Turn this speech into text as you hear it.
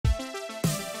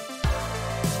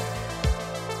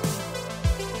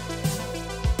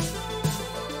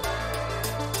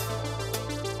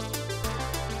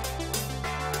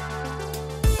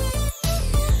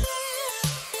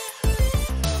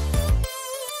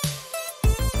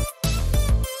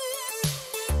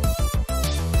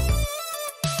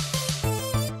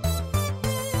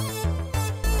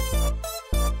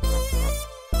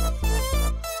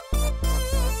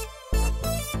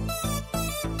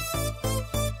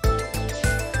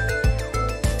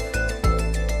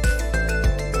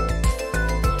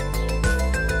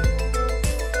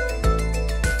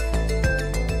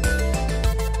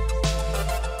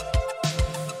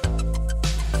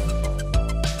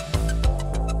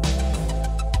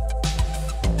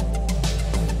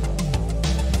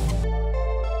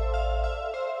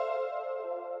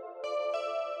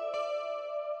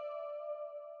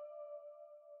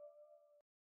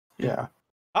Yeah.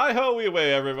 Hi-ho, wee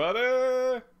way,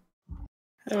 everybody!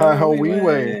 Hi-ho, wee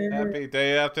way. Happy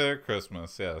day after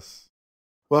Christmas, yes.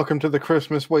 Welcome to the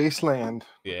Christmas wasteland.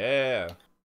 Yeah.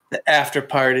 The after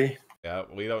party. Yeah,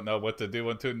 we don't know what to do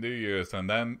until New Year's, and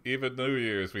then even New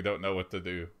Year's, we don't know what to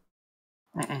do.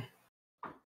 Yeah.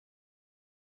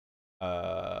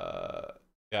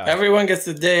 Everyone gets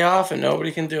the day off and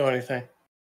nobody can do anything.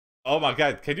 Oh my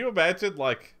god, can you imagine,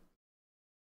 like,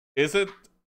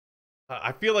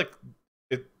 I feel like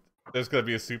there's gonna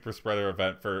be a super spreader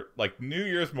event for, like, New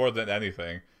Year's more than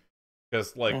anything.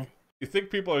 Because, like, you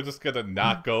think people are just gonna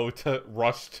not go to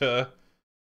rush to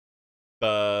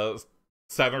the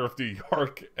center of New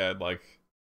York and, like,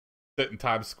 sit in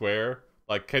Times Square?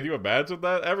 Like, can you imagine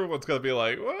that? Everyone's gonna be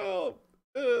like, well,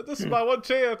 this is my one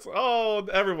chance. Oh,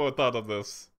 everyone thought of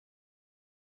this.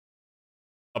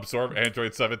 Absorb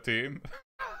Android 17.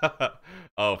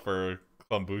 Oh, for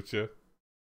Clumboocha.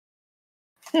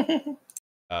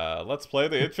 Let's play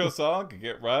the intro song and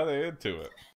get right into it.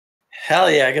 Hell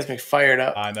yeah, it gets me fired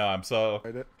up. I know, I'm so...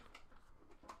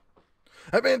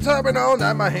 I've been typing all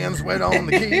night, my hands wet on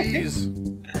the keys.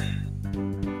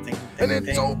 And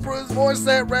it's Oprah's voice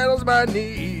that rattles my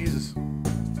knees.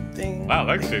 Wow,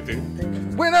 thanks,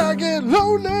 JT. When I get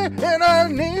lonely and I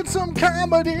need some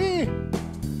comedy,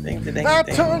 I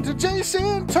turn to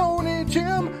Jason, Tony,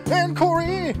 Jim, and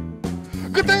Corey.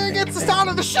 Good thing it's the start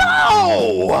of the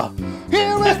show!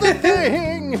 Here is the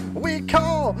thing we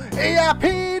call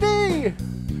AIPD.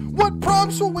 What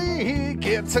prompts will we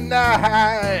get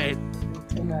tonight?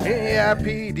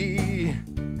 AIPD.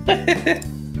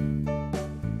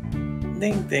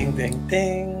 Ding, ding, ding,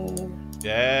 ding.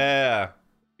 Yeah.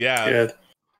 Yeah. Good.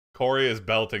 Corey is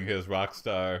belting his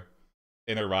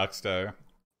inner rock star.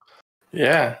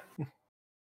 Yeah.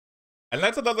 And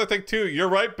that's another thing, too. You're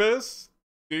right, Biz.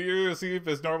 New Year's Eve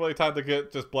is normally time to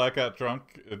get just blackout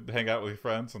drunk and hang out with your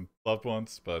friends and loved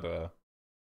ones, but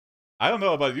I don't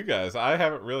know about you guys. I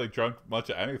haven't really drunk much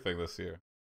of anything this year.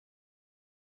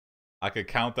 I could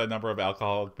count the number of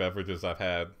alcoholic beverages I've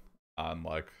had on,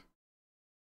 like,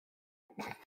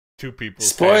 two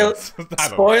people's hands.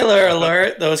 Spoiler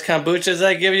alert, those kombuchas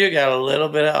I give you got a little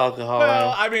bit of alcohol.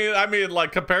 Well, I mean,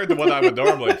 like, compared to what I would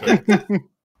normally drink.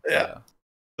 Yeah.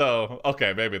 So,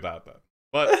 okay, maybe not then.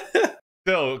 But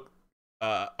still,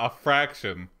 a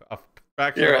fraction of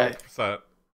right. 1%.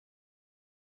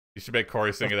 You should make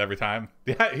Corey sing it every time.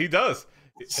 Yeah, he does.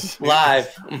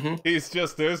 Live. He's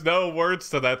just, there's no words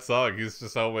to that song. He's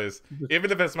just always,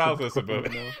 even if his mouth isn't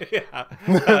moving.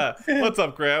 Yeah. What's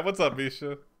up, Graham? What's up,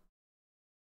 Misha?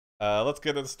 Let's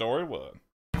get into story one.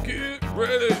 Get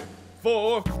ready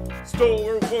for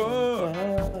story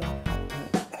one.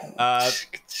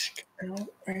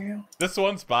 This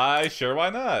one's by Sure Why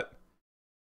Not.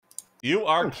 You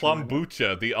are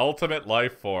Clumboocha, the ultimate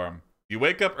life form. You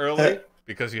wake up early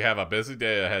because you have a busy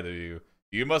day ahead of you.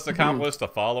 You must accomplish the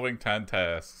following 10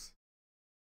 tasks.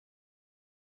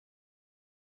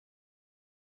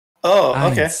 Oh,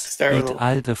 okay. Start Eat with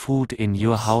all the food in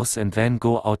your house and then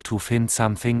go out to find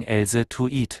something else to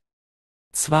eat.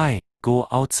 2. Go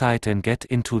outside and get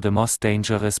into the most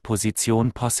dangerous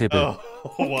position possible.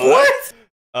 Oh, what?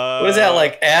 What is that,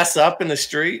 like ass up in the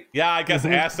street? Yeah, I guess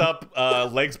ass up,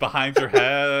 legs behind your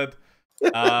head,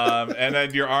 and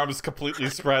then your arms completely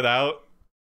spread out.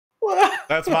 What?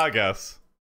 That's my guess.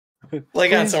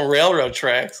 Like on some railroad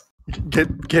tracks.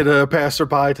 Get a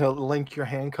passerby to link your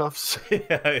handcuffs.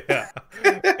 Yeah.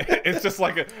 It's just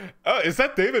like is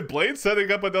that David Blaine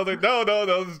setting up another? No,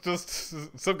 it's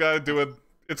just some guy doing.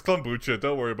 It's Clumboocha.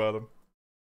 Don't worry about him.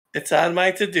 It's on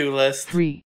my to-do list.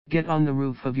 3. Get on the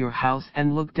roof of your house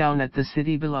and look down at the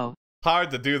city below. Hard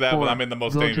to do that 4. when I'm in the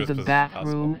most dangerous position. Go to the possible.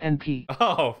 bathroom and pee.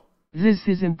 Oh. This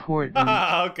is important.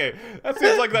 Okay. That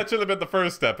seems like that should have been the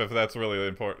first step if that's really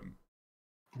important.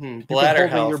 Bladder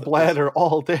health. Your bladder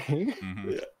all day.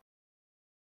 Yeah.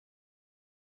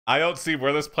 I don't see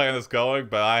where this plan is going,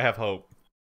 but I have hope.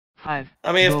 5.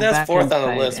 I mean, if Go that's back fourth on the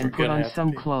inside list, we're and put gonna on have to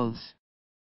some pee. clothes.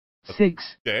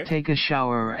 6. Okay. Take a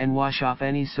shower and wash off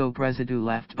any soap residue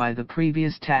left by the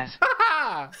previous task.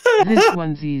 This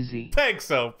one's easy. Thanks,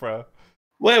 Oprah.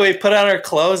 Wait, we put on our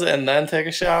clothes and then take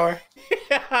a shower?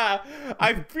 Yeah,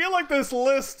 I feel like this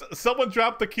list, someone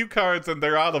dropped the cue cards and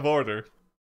they're out of order.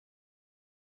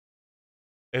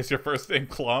 Is your first name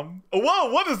Clum? Whoa,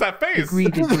 what is that face? Degree.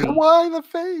 Why the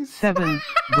face? 7.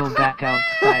 Go back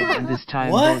outside and this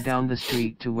time What? go down the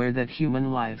street to where that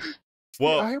human lives.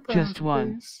 Whoa, Just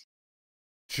one.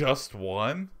 just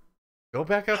one? Go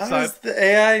back How outside. does the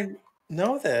AI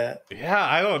know that? Yeah,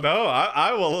 I don't know.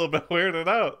 I'm a little bit weirded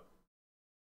out.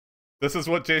 This is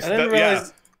what Jason I does. didn't Yeah,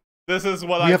 realize- this is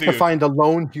what You I have do. to find a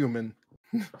lone human.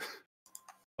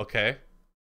 Okay.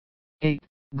 8.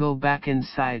 Go back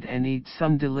inside and eat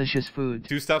some delicious food.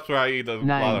 2 steps where I eat a 9.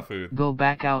 lot of food. Go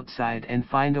back outside and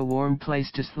find a warm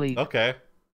place to sleep. Okay.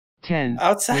 10.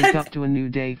 Outside? Wake up to a new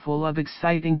day full of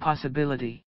exciting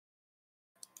possibility.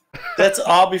 That's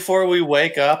all before we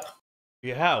wake up.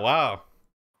 Yeah, wow.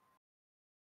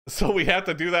 So we have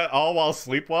to do that all while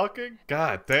sleepwalking?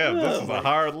 God damn, this is a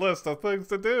hard list of things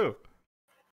to do.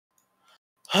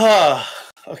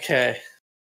 Okay.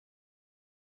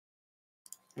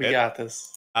 We got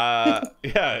this. Yeah,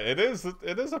 it is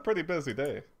a pretty busy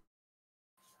day.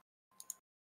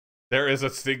 There is a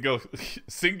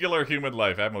singular human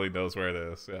life. Emily knows where it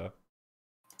is, yeah.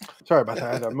 Sorry about that.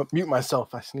 I had to mute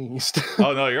myself. I sneezed.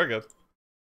 Oh no, you're good.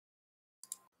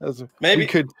 Maybe we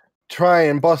could try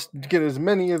and get as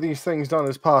many of these things done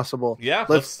as possible. Yeah,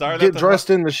 let's start get dressed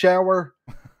in the shower.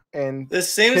 And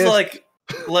this seems like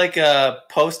a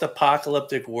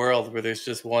post-apocalyptic world where there's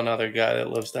just one other guy that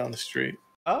lives down the street.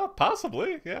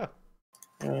 Possibly, yeah.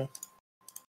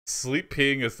 Sleep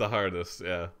peeing is the hardest,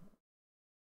 yeah.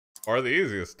 Or the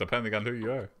easiest, depending on who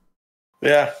you are.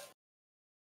 Yeah.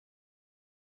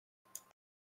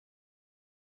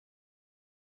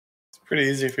 It's pretty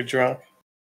easy if you're drunk.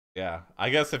 Yeah, I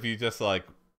guess if you just like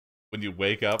when you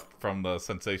wake up from the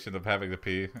sensation of having to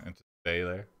pee and just stay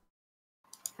there.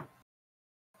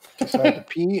 Decide to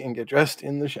pee and get dressed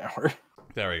in the shower.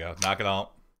 There we go. Knock it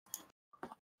out.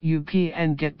 You pee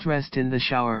and get dressed in the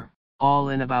shower, all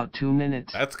in about 2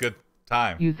 minutes. That's good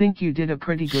time. You think you did a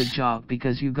pretty good job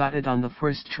because you got it on the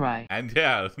first try. And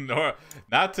yeah,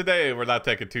 not today. We're not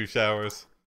taking 2 showers.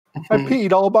 I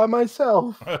peed all by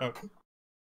myself.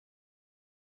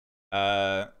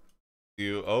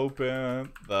 You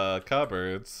open the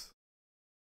cupboards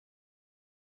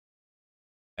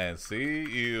and see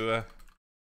you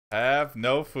have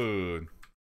no food.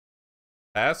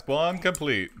 Task 1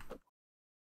 complete.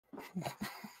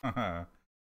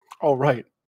 All right,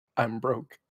 I'm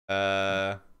broke.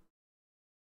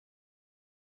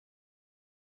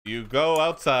 You go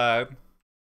outside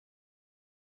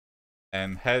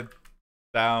and head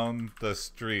down the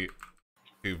street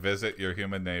to visit your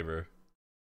human neighbor.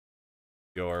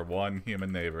 Your one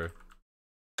human neighbor.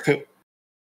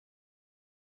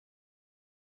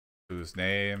 Whose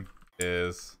name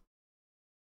is...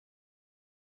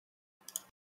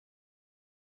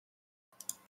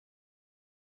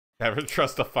 Never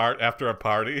trust a fart after a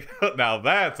party? Now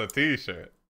that's a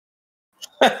t-shirt.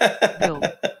 Bill,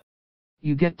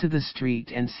 you get to the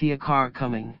street and see a car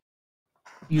coming.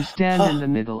 You stand in the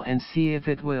middle and see if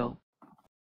it will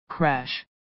crash.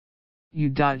 You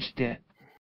dodged it.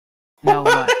 Now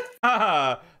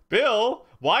what? Bill,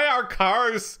 why are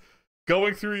cars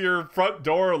going through your front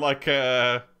door like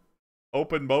a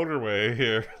open motorway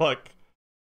here? Like...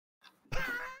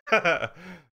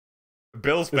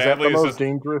 Bill's family is that the most just...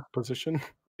 dangerous position?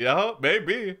 Yeah,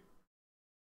 maybe.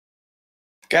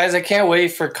 Guys, I can't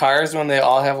wait for cars when they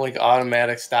all have like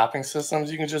automatic stopping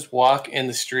systems. You can just walk in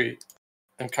the street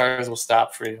and cars will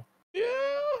stop for you.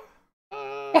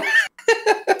 Yeah.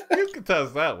 You can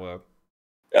test that one.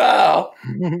 Oh.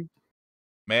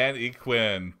 Man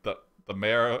Quinn, the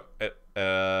mayor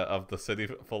of the city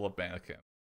full of mannequins.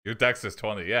 Your dex is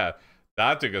 20, yeah.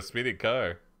 Dodging a speeding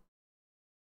car.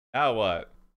 Now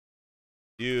what?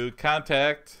 You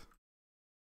contact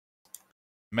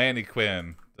Manny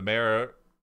Quinn, the mayor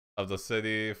of the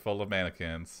city full of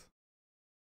mannequins.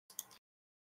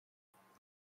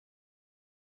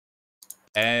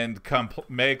 And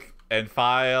make and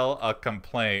file a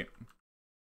complaint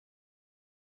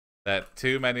that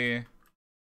too many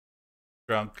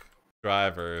drunk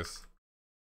drivers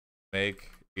make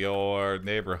your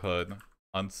neighborhood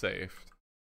unsafe.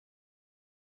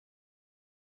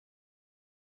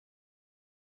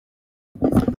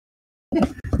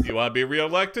 You want to be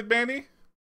reelected, Manny?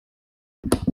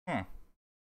 You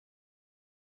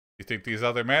think these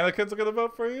other mannequins are going to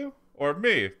vote for you? Or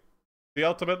me, the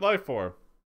ultimate life form?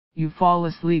 You fall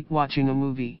asleep watching a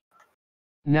movie.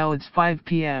 Now it's 5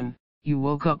 p.m. You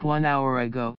woke up 1 hour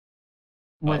ago.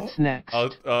 What's next?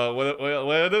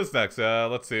 What is next?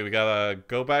 Let's see. We gotta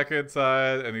go back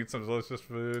inside and eat some delicious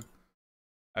food.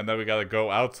 And then we gotta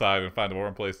go outside and find a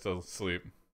warm place to sleep.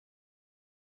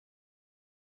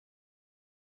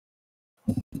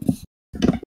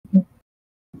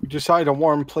 You decide a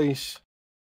warm place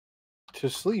to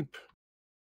sleep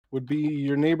would be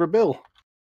your neighbor Bill.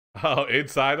 Oh,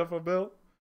 inside of a Bill?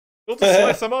 We'll just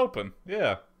slice them open.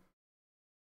 Yeah.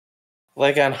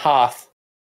 Like on Hoth.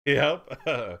 Yep.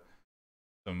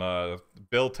 Some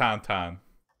Bill Tauntaun.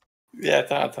 Yeah,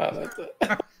 Tauntaun. That's it.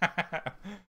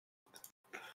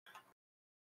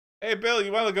 Hey, Bill,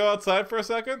 you want to go outside for a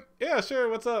second? Yeah, sure.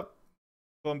 What's up?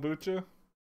 Clumboocha?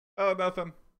 Oh,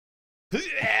 nothing.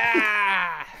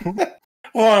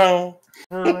 Wow.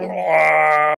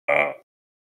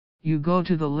 You go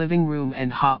to the living room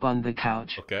and hop on the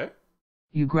couch. Okay.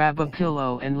 You grab a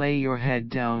pillow and lay your head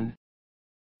down.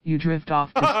 You drift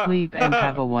off to sleep and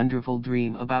have a wonderful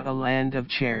dream about a land of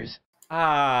chairs.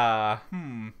 All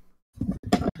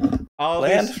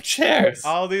Land of chairs.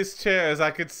 All these chairs,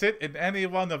 I could sit in any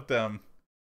one of them.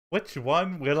 Which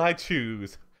one will I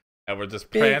choose? And we're just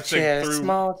Big prancing chairs, through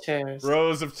small chairs.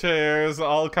 rows of chairs,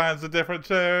 all kinds of different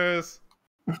chairs.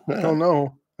 Oh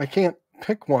no, I can't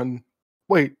pick one.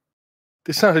 Wait,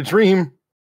 it's not a dream.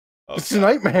 Oh, It's a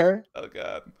nightmare. Oh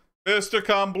god. Mr.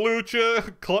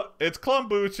 Kombucha, it's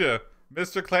Clumboocha.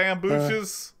 Mr.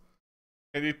 Clambuchas,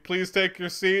 can you please take your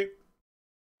seat?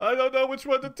 I don't know which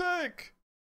one to take.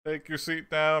 Take your seat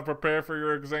now and prepare for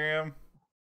your exam.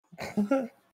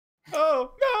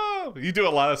 Oh, no! You do a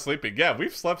lot of sleeping. Yeah,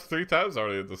 we've slept 3 times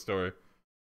already in the story.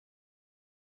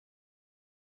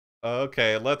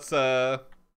 Okay, let's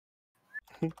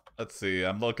see.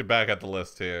 I'm looking back at the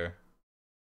list here.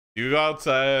 You go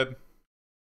outside.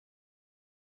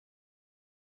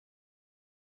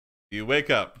 You wake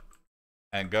up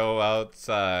and go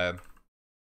outside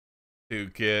to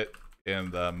get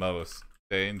in the most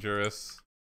dangerous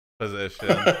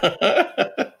position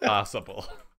possible.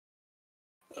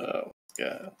 Oh,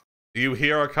 God. You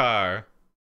hear a car.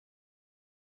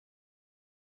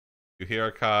 You hear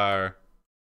a car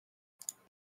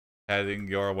heading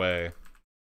your way.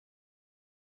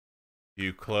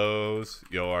 You close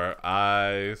your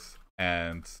eyes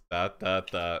and ...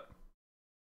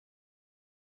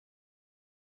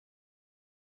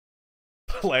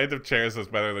 Land of Chairs is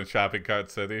better than Shopping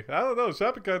Cart City. I don't know.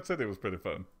 Shopping Cart City was pretty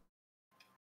fun.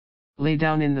 Lay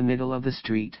down in the middle of the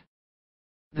street.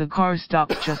 The car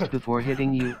stops just before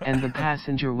hitting you and the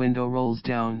passenger window rolls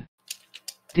down.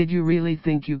 Did you really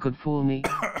think you could fool me?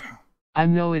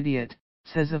 I'm no idiot,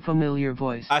 says a familiar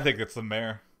voice. I think it's the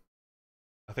mayor.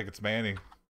 I think it's Manny.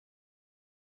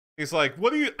 He's like,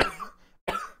 what do you...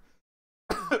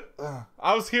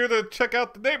 I was here to check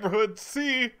out the neighborhood,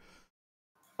 see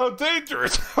how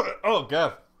dangerous... Oh,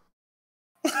 God.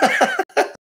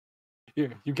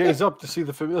 You gaze up to see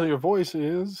the familiar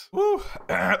voices. Woo.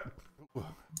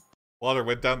 Water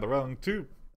went down the wrong tube.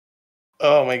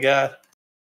 Oh, my God.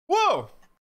 Whoa!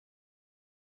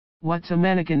 What's a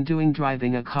mannequin doing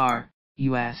driving a car,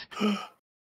 you ask?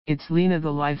 It's Lena,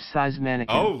 the life-size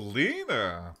mannequin. Oh,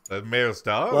 Lena, the mayor's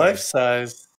dog. Life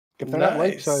size. If they're not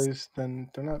life size, then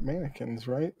they're not mannequins,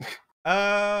 right?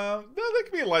 No, they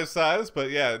can be life size,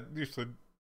 but yeah, usually.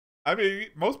 I mean,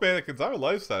 most mannequins are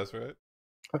life size, right?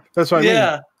 That's what I mean.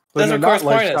 Yeah. When That's they're what not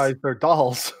life point size, is. they're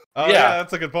dolls. Oh, Yeah. yeah,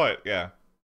 that's a good point. Yeah.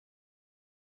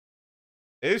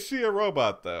 Is she a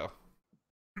robot though?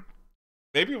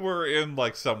 Maybe we're in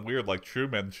like some weird like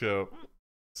Truman Show.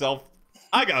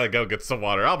 I gotta go get some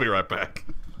water. I'll be right back.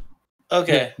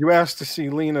 Okay. You asked to see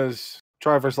Lena's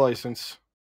driver's license.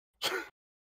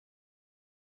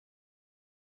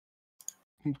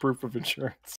 Proof of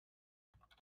insurance.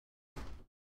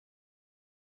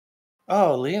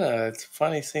 Oh, Lena, it's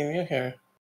funny seeing you here.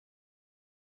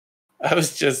 I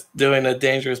was just doing a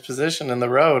dangerous position in the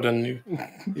road and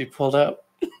you pulled up.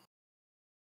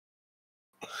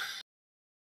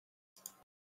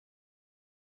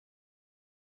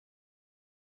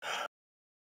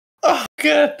 Oh,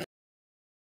 good.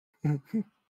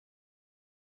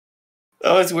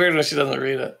 Oh, it's weird when she doesn't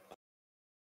read it.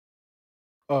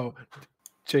 Oh,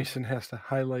 Jason has to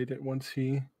highlight it once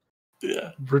he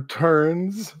Yeah.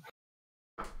 returns.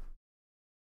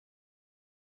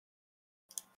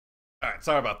 Alright,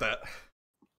 sorry about that.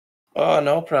 Oh,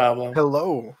 no problem.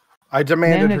 Hello. I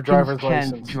demanded her Mannequins driver's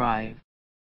can't license. drive.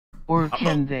 Or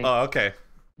can they? Oh, okay.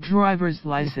 Driver's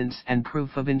license and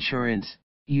proof of insurance,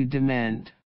 you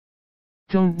demand.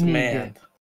 Don't need it. Demand.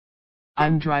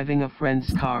 I'm driving a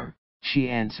friend's car, she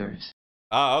answers.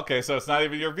 Ah, okay, so it's not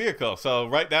even your vehicle. So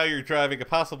right now you're driving a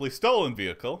possibly stolen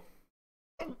vehicle.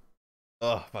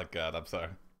 Oh my god, I'm sorry.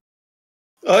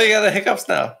 Oh, you got the hiccups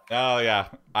now. Oh yeah,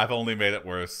 I've only made it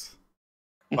worse.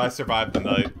 If I survived the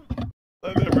night,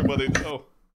 let everybody know.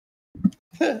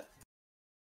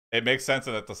 It makes sense,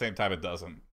 and at the same time it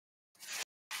doesn't.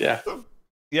 Yeah.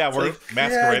 Yeah, It's we're like,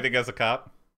 masquerading as a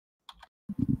cop.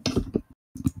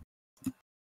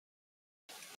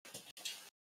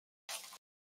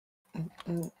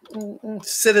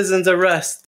 Citizens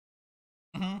arrest.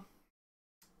 Mm-hmm.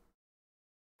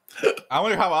 I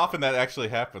wonder how often that actually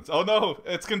happens. Oh no,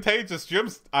 it's contagious.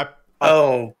 I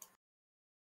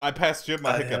passed Jim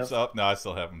my hiccups up. No, I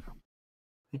still have them.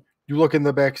 You look in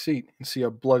the back seat and see a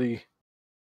bloody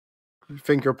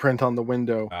fingerprint on the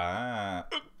window. Ah.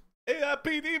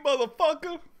 AIPD,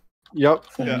 motherfucker! Yep.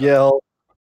 Yeah. Yell.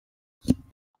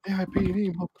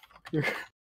 AIPD, motherfucker.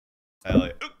 Hell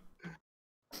yeah.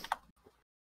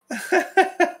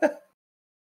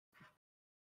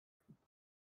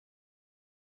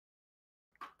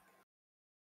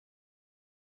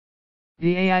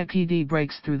 The AIPD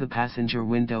breaks through the passenger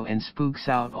window and spooks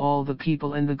out all the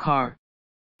people in the car.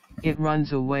 It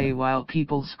runs away while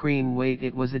people scream, "Wait,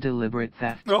 it was a deliberate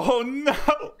theft." Oh no!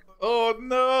 Oh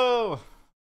no!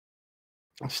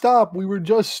 Stop, we were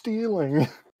just stealing.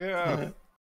 Yeah.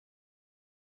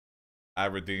 I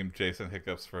redeemed Jason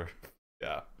Hiccups for...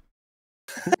 Yeah.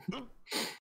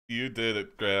 You did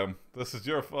it, Graham. This is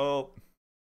your fault.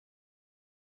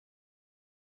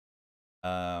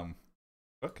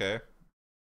 Okay.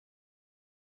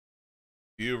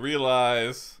 You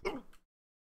realize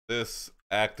this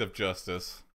act of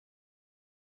justice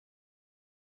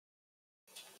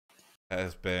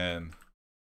has been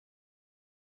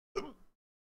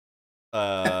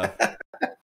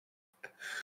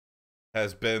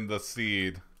has been the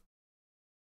seed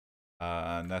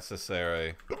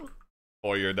necessary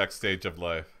for your next stage of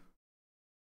life.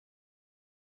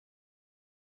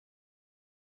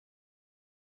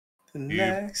 The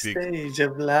next stage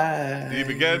of life. You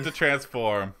begin to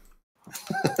transform.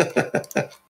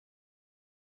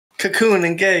 Cocoon,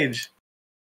 engage.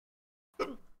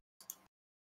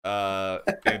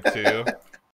 Into,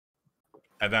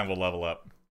 and then we'll level up.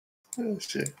 Oh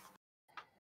shit!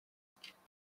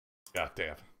 God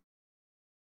damn.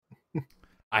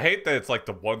 I hate that it's like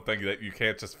the one thing that you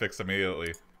can't just fix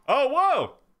immediately. Oh,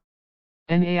 whoa!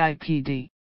 NAIPD.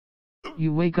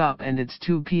 You wake up and it's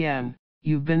 2 p.m.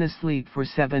 You've been asleep for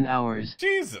 7 hours.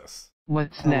 Jesus.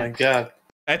 What's Oh next? my god.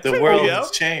 At The 2 world p.m.?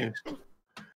 has changed.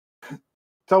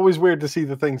 It's always weird to see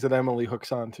the things that Emily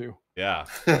hooks onto. Yeah.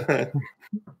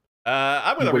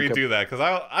 I'm gonna Wake redo that because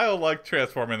I don't like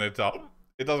transforming into.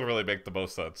 It doesn't really make the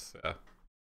most sense. Yeah.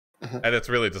 And it's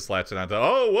really just latching onto.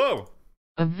 Oh, whoa!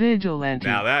 A vigilante,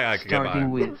 Now that I can get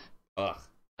starting behind. with Ugh.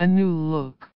 a new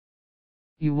look.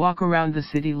 You walk around the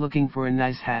city looking for a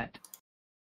nice hat.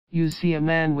 You see a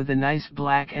man with a nice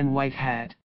black and white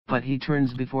hat, but he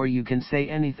turns before you can say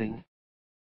anything.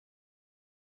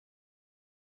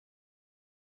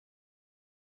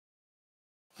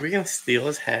 Are we gonna steal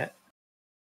his hat?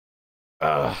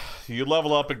 You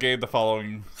level up and gain the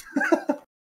following.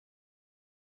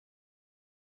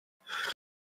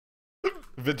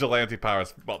 Vigilante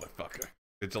powers, motherfucker.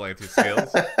 Vigilante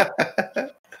skills.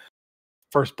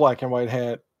 First black and white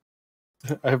hat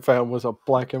I found was a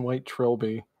black and white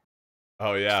trilby.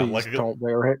 Oh yeah, Please don't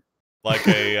wear it. like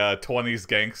a 20s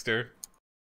gangster.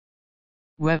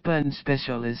 Weapon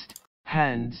specialist,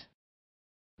 hands.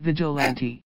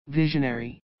 Vigilante,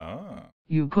 visionary. Oh.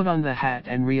 You put on the hat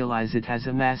and realize it has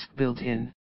a mask built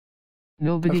in.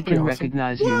 Nobody That's pretty can awesome.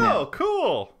 recognize you Whoa, now.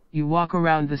 cool! You walk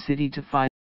around the city to find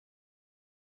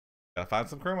Gotta find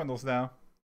some criminals now.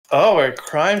 Oh, we're a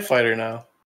crime fighter now.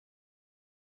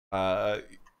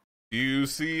 You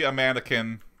see a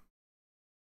mannequin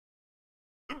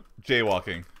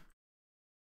jaywalking.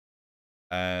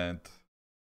 And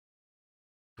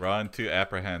run to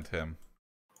apprehend him.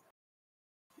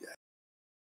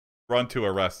 Run to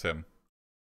arrest him.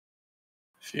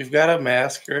 If you've got a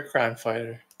mask, you're a crime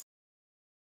fighter.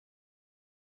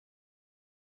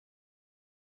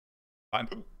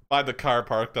 Find the car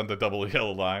parked on the double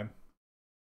yellow line.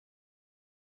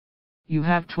 You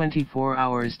have 24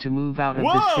 hours to move out of the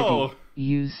Whoa! city.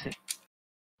 You say,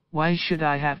 "Why should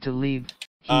I have to leave?"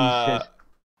 He says,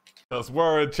 Because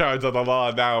we're in charge of the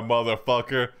law now,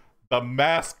 motherfucker. The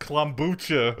masked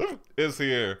Clumboocha is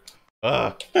here.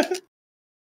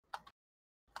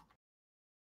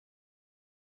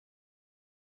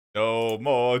 No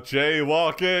more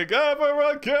jaywalking ever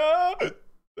again.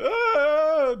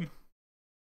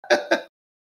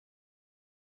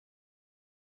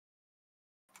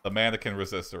 The mannequin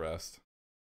resists arrest.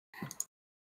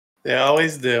 They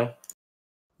always do.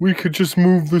 We could just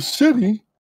move the city,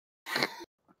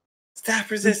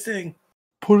 Stop resisting.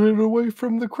 put it away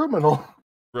from the criminal.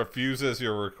 Refuses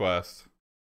your request.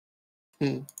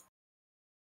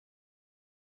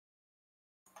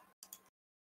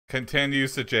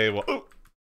 Continues to jaywalk.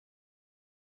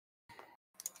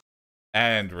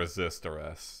 And resist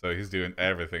arrest. So he's doing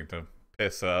everything to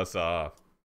piss us off.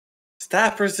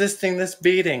 Stop resisting this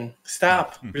beating.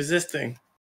 Stop resisting.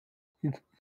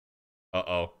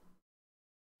 Uh-oh.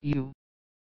 "You."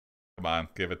 Come on,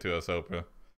 give it to us, Oprah.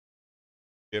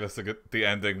 Give us the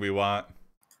ending we want.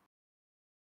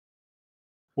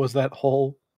 Was that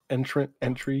whole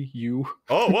entry, you.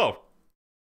 Oh, whoa.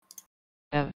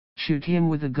 F. Shoot him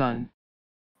with a gun.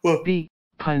 Whoa. B.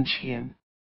 Punch him.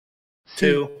 C.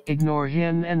 2. Ignore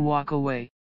him and walk away.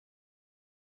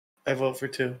 I vote for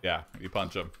 2. Yeah, you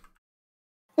punch him.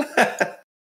 It's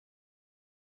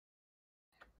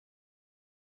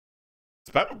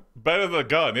better than a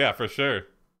gun, yeah, for sure.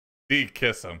 D.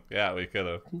 Kiss him. Yeah, we could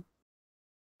have.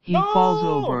 He falls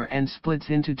over and splits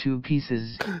into 2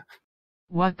 pieces.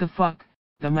 What the fuck?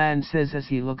 The man says as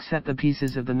he looks at the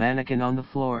pieces of the mannequin on the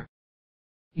floor.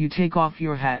 You take off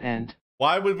your hat and...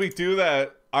 Why would we do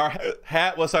that? Our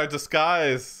hat was our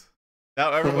disguise.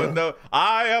 Now everyone knows.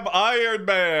 I am Iron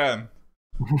Man.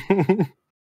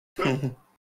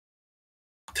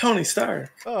 Tony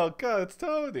Stark. Oh god, it's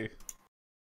Tony.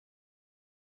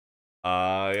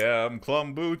 I am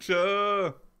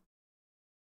Clumboocha.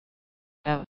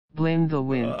 L. Blame the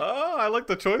wind. Oh, I like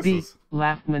the choices. B.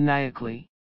 Laugh maniacally.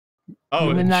 Oh,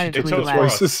 You it maniacally chose laugh. for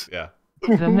us. Choices. Yeah.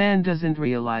 The man doesn't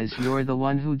realize you're the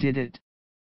one who did it.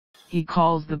 He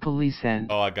calls the police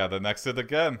and... Oh, I got the next hit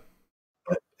again.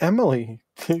 Emily,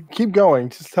 keep going.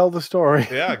 Just tell the story.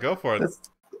 Yeah, go for it.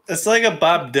 It's like a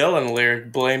Bob Dylan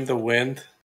lyric, blame the wind.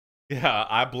 Yeah,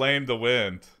 I blame the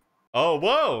wind. Oh,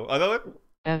 whoa! Another.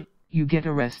 F. You get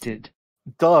arrested.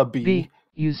 Duh, B. B.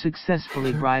 You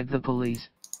successfully bribe the police.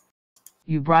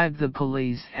 You bribe the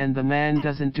police and the man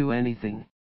doesn't do anything.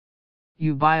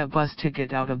 You buy a bus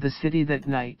ticket out of the city that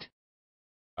night.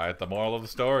 Alright, the moral of the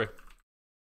story.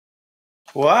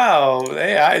 Wow,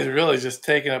 AI is really just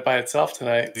taking it by itself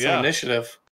tonight. It's Yeah. an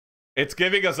initiative. It's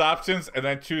giving us options and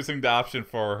then choosing the option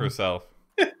for herself.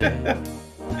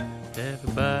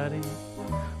 Everybody,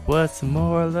 what's the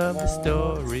moral of the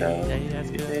story? They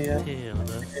ask us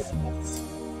to tell us.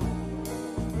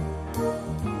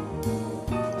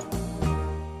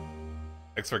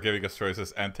 Thanks for giving us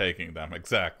choices and taking them.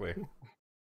 Exactly.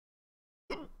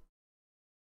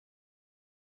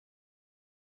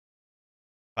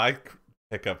 I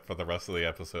pick up for the rest of the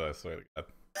episode, I swear to God.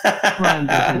 Crime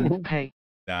doesn't pay.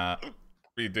 Nah.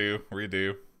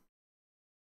 Redo.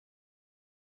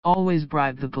 Always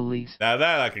bribe the police. Now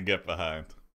that I can get behind.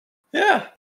 Yeah.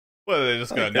 What, are they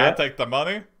just gonna Like not that. take the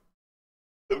money?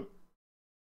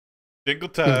 Jingle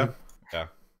time. Yeah.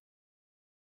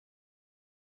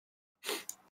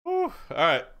 Whew.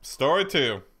 Alright, story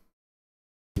 2.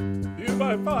 You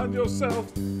might find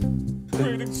yourself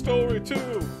reading story 2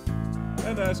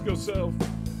 and ask yourself,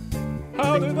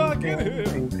 how did I get here?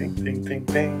 Ding, ding, ding, ding,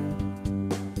 ding.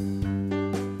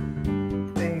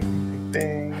 Ding, ding,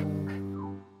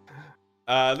 ding.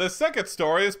 The second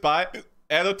story is by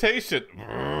annotation.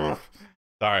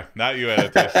 Sorry, not you,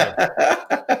 annotation.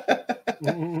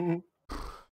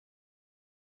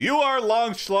 You are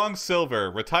Schlong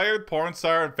Silver, retired porn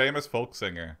star and famous folk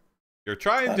singer. You're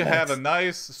trying to have a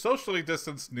nice, socially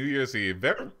distanced New Year's Eve.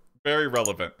 Very, very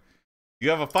relevant. You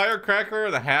have a firecracker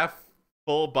and a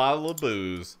half-full bottle of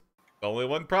booze. Only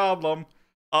one problem.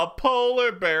 A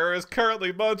polar bear is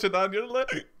currently munching on your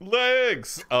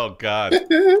legs. Oh, God.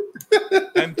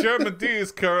 And German D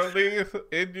is currently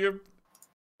in your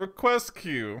request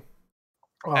queue.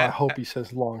 Oh, I hope he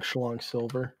says long Schlong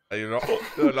Silver. You know,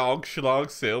 Long Schlong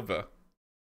Silver.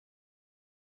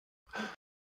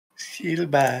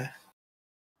 Silver.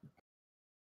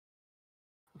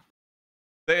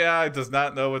 The AI does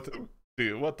not know what to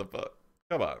do. What the fuck?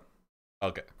 Come on.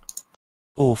 Okay.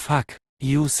 Oh fuck,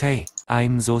 you say,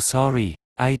 I'm so sorry,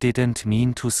 I didn't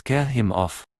mean to scare him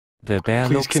off. The bear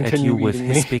Please looks at continue you with eating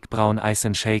his me. big brown eyes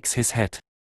and shakes his head.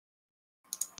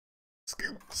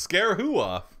 Scare who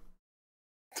off?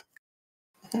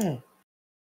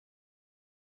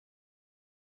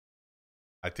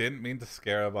 I didn't mean to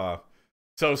scare him off.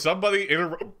 So somebody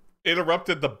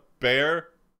interrupted the bear?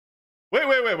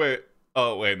 Wait.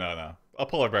 Oh, wait, no. A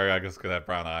polar bear, I guess, could have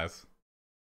brown eyes.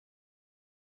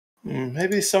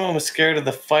 Maybe someone was scared of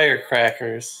the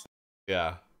firecrackers.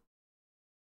 Yeah.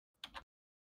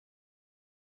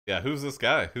 Yeah, who's this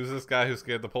guy? Who's this guy who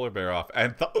scared the polar bear off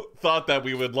and thought that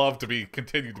we would love to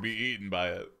continue to be eaten by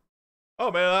it?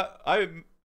 Oh man, I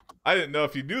didn't know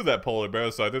if you knew that polar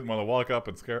bear, so I didn't want to walk up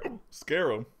and scare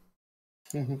him.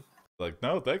 Like,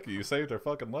 no, thank you. You saved their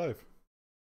fucking life.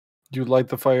 You light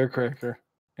the firecracker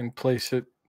and place it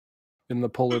in the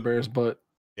polar bear's butt.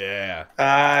 Yeah.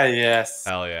 Ah, yes.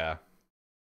 Hell yeah.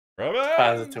 Revenge!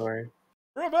 Expository.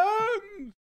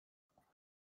 Revenge!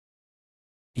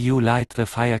 You light the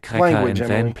firecracker Language, and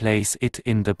then Emily. place it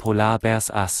in the polar bear's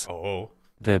ass. Oh.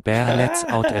 The bear lets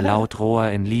out a loud roar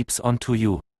and leaps onto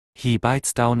you. He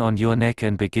bites down on your neck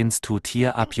and begins to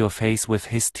tear up your face with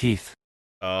his teeth.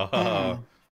 Oh.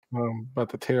 About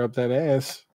to tear up that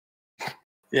ass.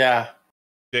 Yeah.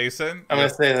 Jason? I'm going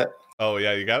to say that. Oh,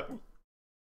 yeah, you got it?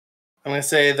 I'm going to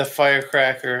say the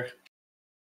firecracker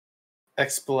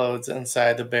explodes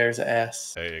inside the bear's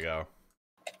ass. There you go.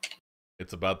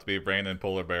 It's about to be raining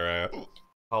polar bear ass.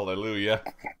 Hallelujah.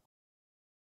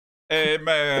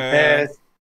 Amen.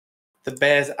 The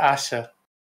bear's Asha.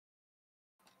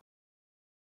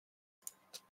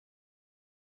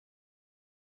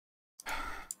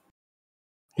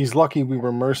 He's lucky we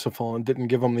were merciful and didn't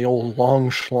give him the old long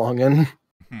schlongen.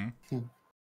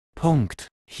 Punkt.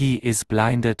 He is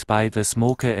blinded by the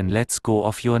smoke and lets go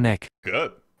of your neck.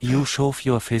 Good. You shove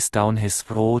your fist down his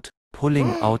throat,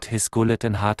 pulling out his gullet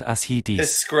and hard as he His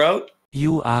does. scrot?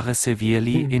 You are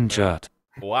severely injured.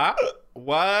 Wow.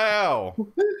 Wow.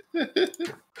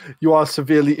 You are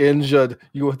severely injured.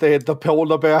 The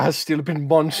polar bear has still been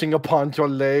munching upon your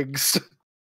legs.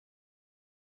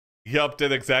 Yup,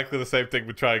 did exactly the same thing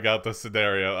with trying out the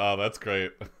scenario. Oh, that's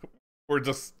great. We're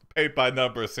just paid by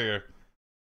numbers here.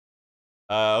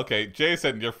 Okay,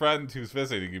 Jason, your friend who's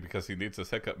visiting you because he needs his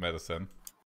hiccup medicine,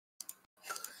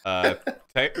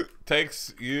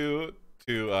 takes you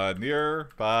to a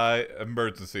nearby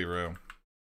emergency room.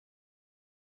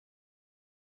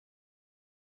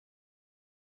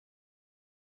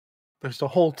 There's a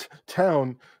whole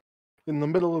town in the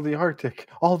middle of the Arctic.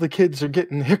 All the kids are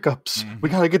getting hiccups. We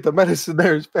gotta get the medicine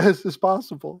there as fast as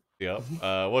possible. Yep.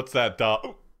 What's that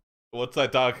dog? What's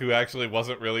that dog who actually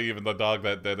wasn't really even the dog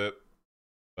that did it?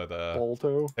 But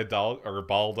Baldo? A dog or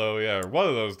Baldo, yeah, or one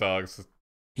of those dogs.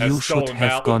 You should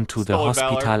have gone to the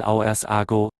hospital hours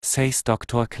ago, says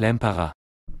Dr. Klemperer.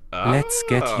 Let's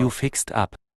get you fixed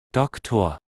up,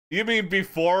 doctor. You mean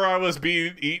before I was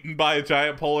being eaten by a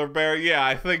giant polar bear? Yeah,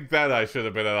 I think that I should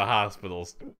have been at a hospital.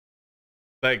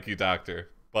 Thank you, doctor.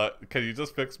 But can you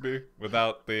just fix me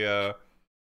without the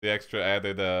extra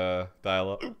added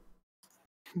dialogue?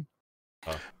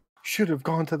 Oh. Should have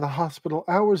gone to the hospital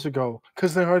hours ago,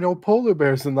 because there are no polar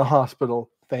bears in the hospital.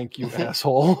 Thank you,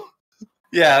 asshole.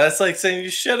 Yeah, that's like saying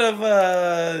you should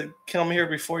have come here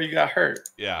before you got hurt.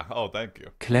 Yeah, oh, thank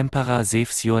you. Klemperer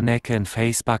saves your neck and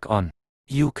face back on.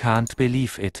 You can't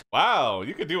believe it. Wow,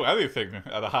 you can do anything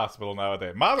at a hospital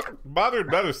nowadays. Modern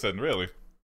medicine, really.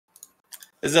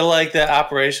 Is it like that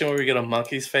operation where we get a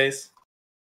monkey's face?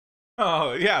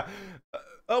 Oh, yeah.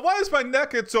 Why is my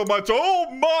neck hit so much? Oh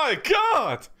my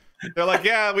god! They're like,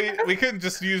 yeah, we couldn't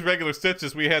just use regular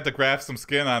stitches. We had to graft some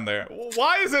skin on there.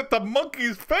 Why is it the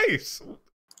monkey's face?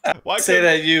 Why say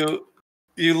that you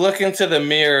look into the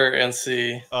mirror and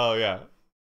see. Oh, yeah.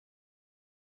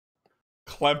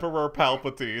 Klemperer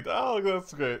Palpatine. Oh,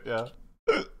 that's great, yeah.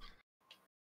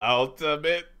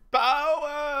 Ultimate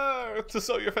power to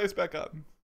sew your face back on.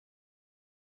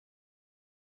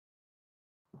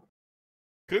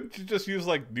 Couldn't you just use,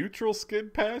 like, neutral skin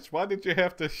patch? Why did you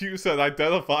have to use an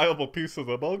identifiable piece of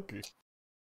the monkey?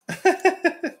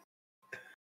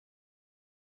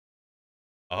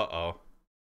 Uh-oh.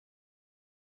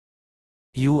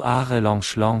 You are a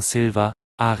Schlong Silver,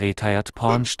 a retired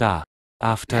porn star.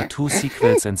 After 2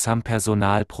 sequels and some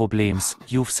personal problems,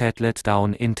 you've settled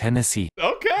down in Tennessee.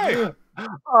 Okay!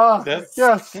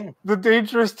 Yes, the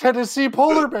dangerous Tennessee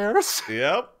polar bears.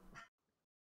 Yep.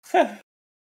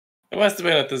 It must have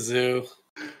been at the zoo.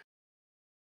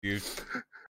 You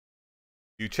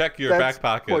check your back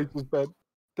pocket.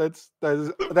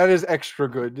 That is extra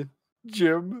good,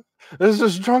 Jim. There's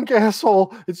this drunk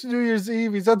asshole. It's New Year's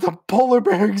Eve. He's at the polar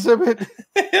bear exhibit.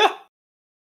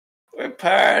 We're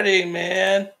partying,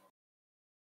 man.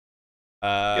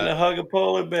 Gonna hug a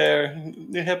polar bear.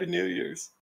 Happy New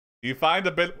Year's. You find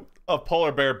a bit of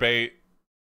polar bear bait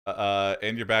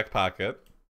in your back pocket.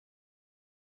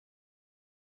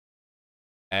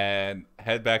 And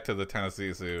head back to the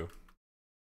Tennessee Zoo.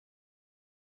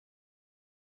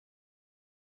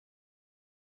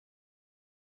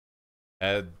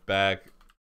 Head back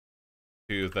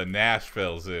to the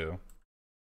Nashville Zoo.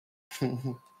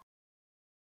 To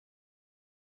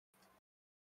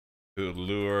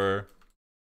lure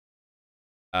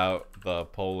out the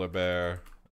polar bear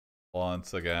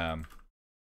once again.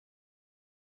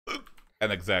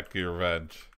 And exact your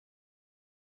revenge.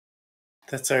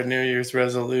 That's our New Year's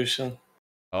resolution.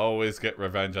 Always get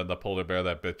revenge on the polar bear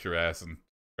that bit your ass and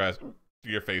scratched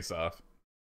your face off.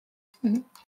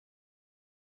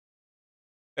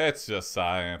 It's just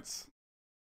science.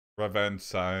 Revenge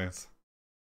science.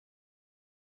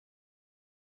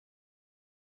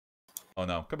 Oh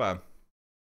no, come on.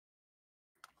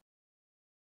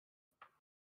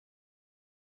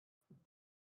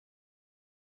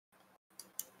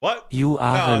 What? You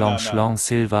are a Schlong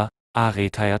Silver, a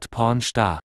retired porn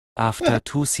star. After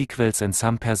 2 sequels and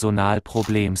some personal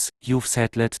problems, you've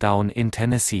settled down in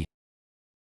Tennessee.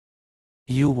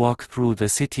 You walk through the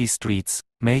city streets,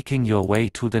 making your way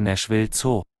to the Nashville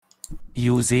Zoo.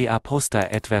 You see a poster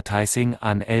advertising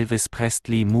an Elvis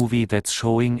Presley movie that's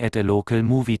showing at a local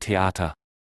movie theater.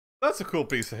 That's a cool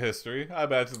piece of history. I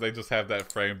imagine they just have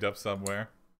that framed up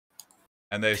somewhere.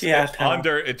 And they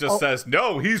under it just says,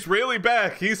 "No, he's really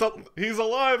back. He's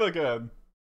alive again."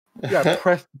 Yeah,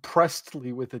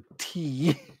 Presley with a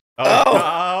T.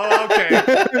 Oh, okay.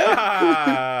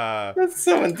 That's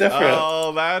something different.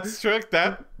 Oh, that's trick.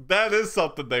 That is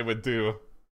something they would do.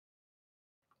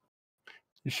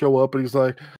 You show up and he's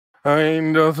like, "I ain't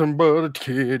nothing but a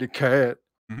kitty cat."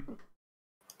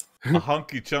 A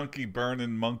hunky chunky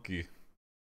burning monkey.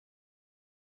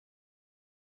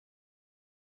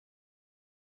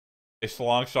 Is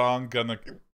Schlong gonna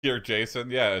cure Jason?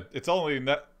 Yeah, it's only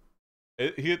that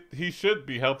he should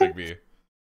be helping me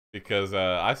because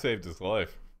I saved his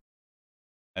life.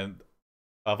 And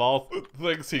of all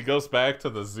things, he goes back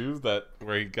to the zoo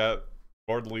where he got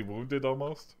mortally wounded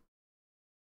almost.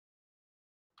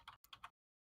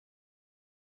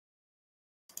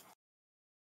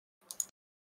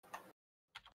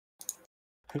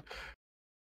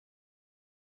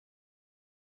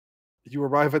 You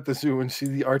arrive at the zoo and see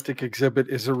the Arctic exhibit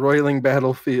is a roiling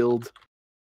battlefield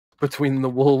between the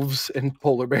wolves and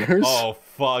polar bears. Oh,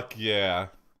 fuck yeah.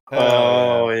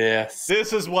 Oh, yes.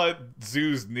 This is what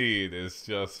zoos need, is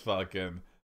just fucking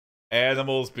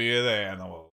animals being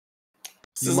animals.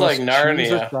 This is like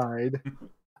Narnia.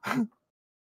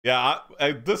 Yeah,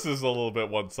 this is a little bit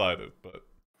one-sided, but...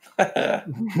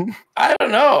 I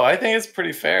don't know. I think it's a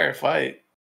pretty fair fight.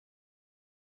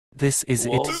 This is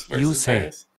Wolves it, you versus say.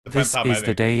 bears. This is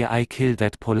the day I kill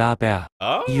that polar bear.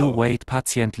 Oh. You wait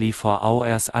patiently for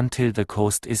hours until the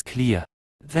coast is clear.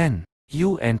 Then,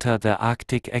 you enter the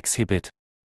Arctic exhibit.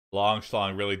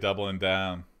 Schlong really doubling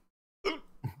down.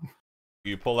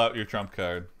 You pull out your trump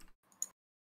card.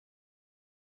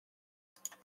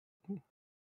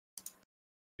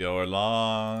 Your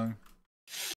long,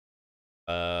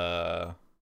 but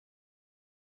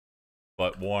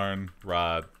worn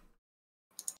rod.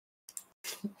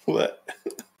 What?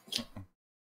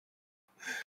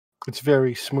 It's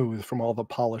very smooth from all the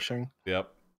polishing.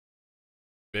 Yep.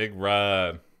 Big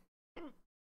rod.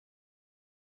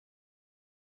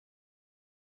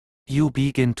 You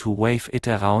begin to wave it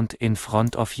around in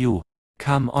front of you.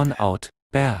 Come on out,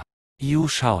 bear. You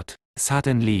shout.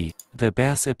 Suddenly, the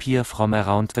bears appear from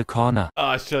around the corner. Oh,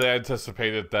 I should have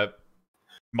anticipated that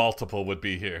multiple would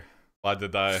be here. Why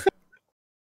did I?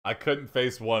 I couldn't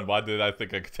face one. Why did I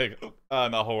think I could take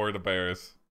on a horde of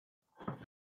bears?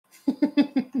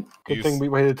 Good thing we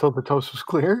waited till the toast was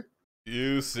clear.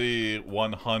 You see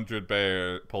 100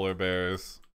 polar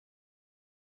bears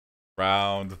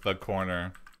round the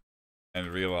corner and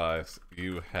realize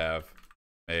you have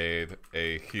made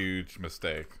a huge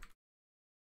mistake.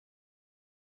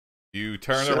 You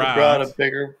turn around. Brought a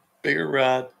bigger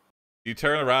rod. You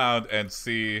turn around and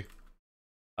see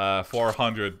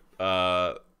 400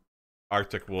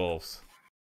 Arctic wolves.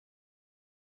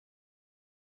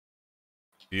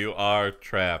 You are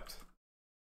trapped.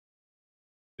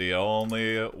 The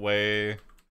only way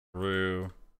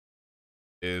through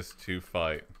is to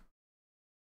fight.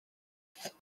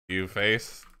 You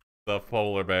face the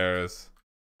polar bears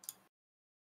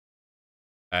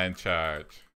and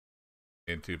charge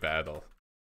into battle.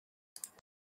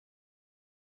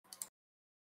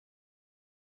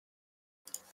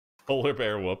 Polar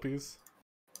bear whoopies?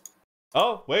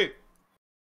 Oh, wait.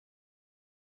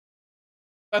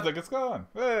 I think it's gone.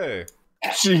 Hey.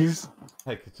 Jeez.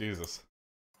 Thank you, Jesus.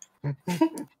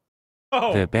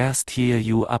 The bears tear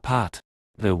you apart.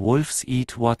 The wolves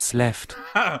eat what's left.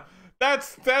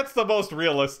 That's the most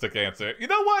realistic answer. You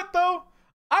know what, though?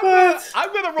 I'm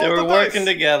gonna roll They were the working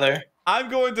dice. together. I'm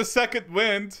going to second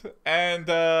wind, and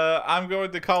I'm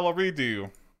going to call a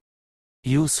redo.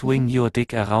 You swing your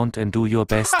dick around and do your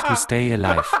best to stay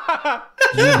alive.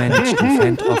 You manage to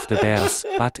fend off the bears,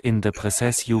 but in the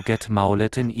process you get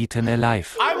mauled and eaten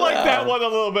alive. I like that one a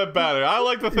little bit better. I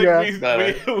like to think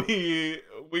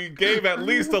we gave at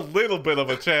least a little bit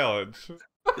of a challenge.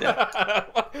 Yeah.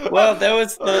 Well, that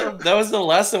was the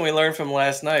lesson we learned from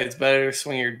last night. It's better to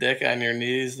swing your dick on your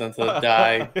knees than to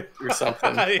die or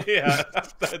something. Yeah,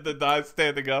 to die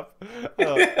standing up.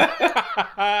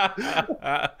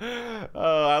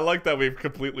 I like that we've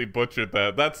completely butchered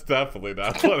that. That's definitely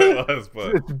not what it was.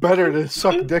 But it's better to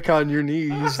suck dick on your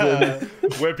knees than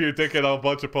whip your dick at a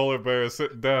bunch of polar bears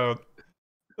sitting down.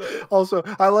 Also,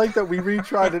 I like that we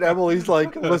retried and Emily's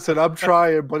like, listen, I'm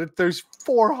trying, but if there's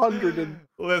 400 and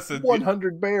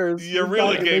 100 bears. You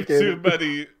really gave too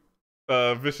many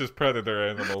vicious predator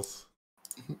animals.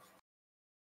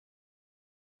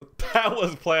 That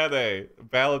was plan A.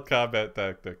 Valid combat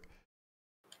tactic.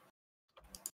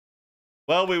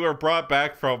 Well, we were brought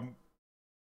back from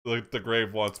the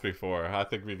grave once before. I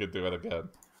think we could do it again.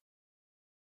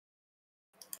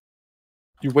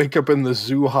 You wake up in the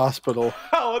zoo hospital.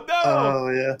 Oh, no! Oh,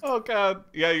 yeah. Oh, God.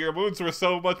 Yeah, your wounds were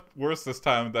so much worse this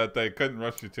time that they couldn't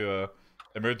rush you to a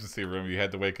emergency room. You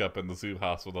had to wake up in the zoo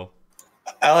hospital.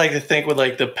 I like to think with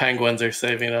like the penguins are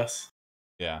saving us.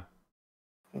 Yeah.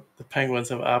 The penguins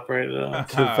have operated on.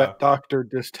 The vet doctor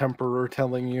distemperer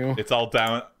telling you. It's all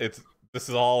down. This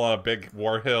is all on a big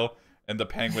war hill, and the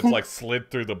penguins like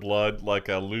slid through the blood like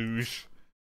a luge.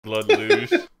 Blood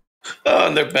luge. Oh,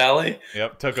 in their belly?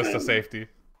 Yep, took us to safety.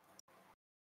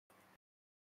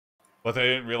 But they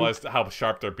didn't realize how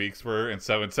sharp their beaks were, and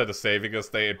so instead of saving us,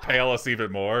 they impale us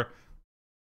even more.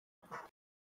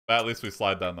 But at least we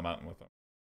slide down the mountain with them.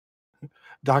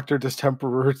 Dr.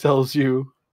 Distemperer tells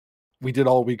you, we did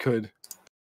all we could.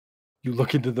 You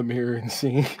look into the mirror and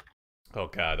see. Oh,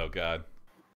 God, oh, God.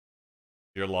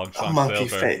 Your long A Schlong monkey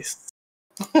Silver. face.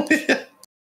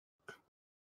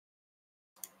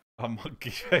 A monkey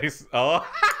face. Oh.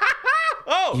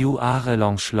 Oh! You are a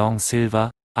long Schlong Silver,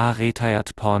 a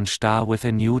retired porn star with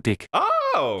a new dick.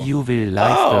 Oh! You will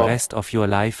live Oh. the rest of your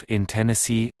life in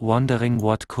Tennessee, wondering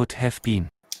what could have been.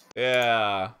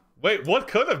 Yeah. Wait, what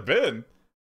could have been?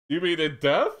 You mean in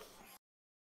death?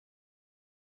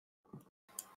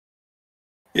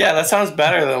 Yeah, that sounds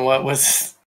better than what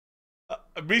was.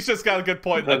 Misha's got a good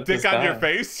point. A Look, dick this on your guy.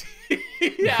 face?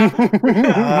 Yeah.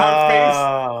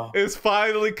 Our Oh. face is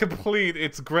finally complete.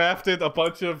 It's grafted. A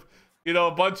bunch of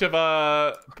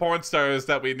porn stars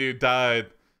that we knew died.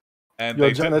 And Your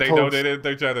they genitals. donated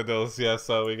their genitals. Yeah,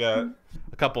 so we got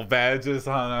a couple badges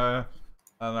on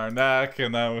our neck,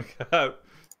 and then we got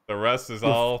the rest is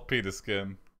all penis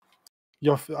skin.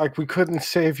 Like, we couldn't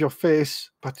save your face,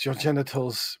 but your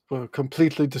genitals were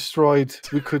completely destroyed.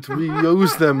 We could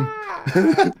reuse them.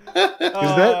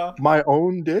 Is that my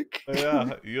own dick?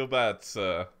 Yeah, you bet.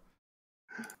 You're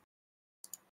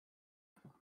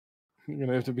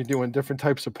gonna have to be doing different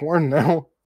types of porn now.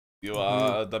 You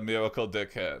are the miracle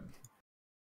dickhead.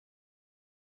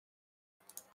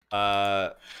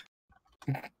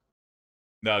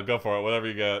 No, go for it. Whatever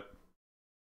you got.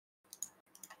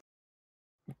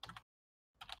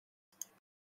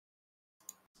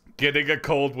 Getting a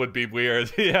cold would be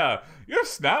weird. Yeah, your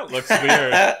snout looks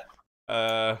weird.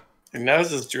 Your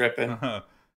nose is dripping.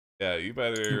 Yeah, you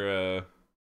better.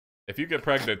 If you get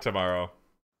pregnant tomorrow,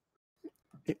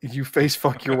 You face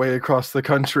fuck your way across the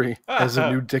country as a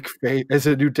new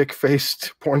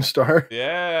dick-faced porn star.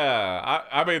 yeah,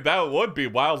 I mean that would be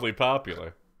wildly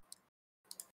popular.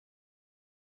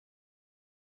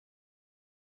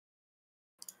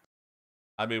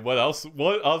 I mean, what else?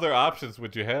 What other options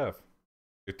would you have?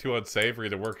 You're too unsavory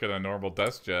to work in a normal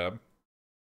desk job.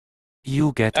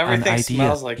 You get Everything an idea.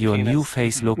 smells like Your new penis.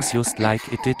 face looks just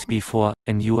like it did before,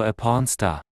 and you're a porn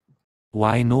star.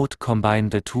 Why not combine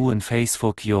the two and face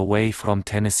fuck your way from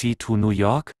Tennessee to New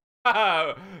York?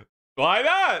 Why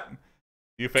not?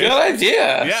 You face, Good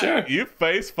idea. yeah, Sure. you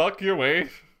face fuck your way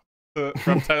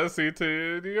from Tennessee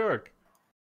to New York.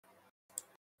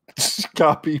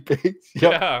 Copy paste.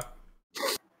 Yep. Yeah.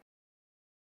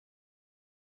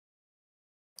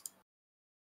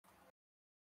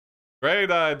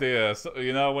 Great idea. So,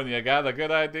 you know, when you got a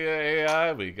good idea,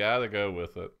 AI, we gotta go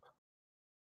with it.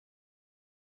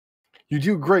 You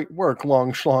do great work,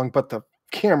 Long Schlong, but the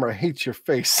camera hates your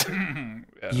face.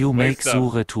 Yeah, You make waste up.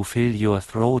 sure to fill your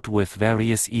throat with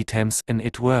various items and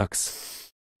it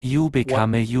works. You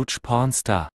become a huge porn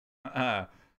star. Uh,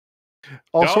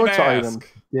 All Don't sorts of ask. items.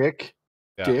 Dick,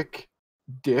 Yeah. dick,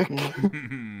 dick.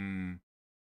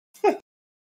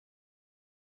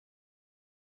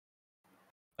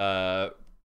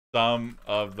 Some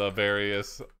of the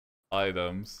various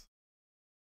items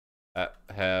that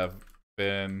have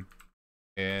been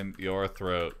in your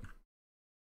throat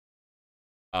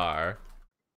are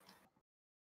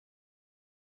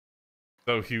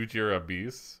so huge you're a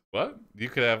beast. What? You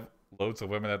could have loads of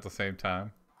women at the same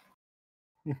time.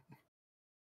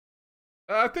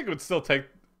 I think it would still take.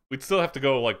 We'd still have to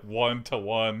go like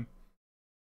 1-to-1.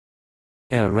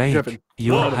 A rake, Kevin,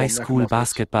 your whoa. high school Neck muscles.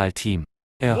 basketball team.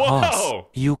 A Whoa. horse,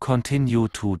 you continue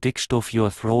to dickstuff your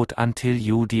throat until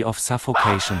you die of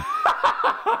suffocation.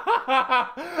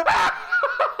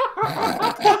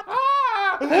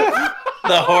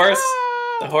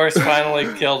 The horse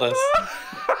finally killed us.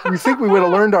 You think we would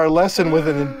have learned our lesson with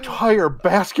an entire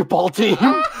basketball team?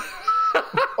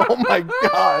 Oh my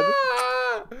god.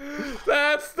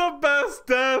 That's the best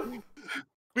death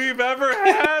we've ever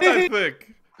had, I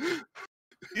think.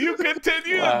 You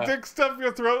continue to dick stuff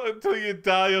your throat until you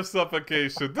die of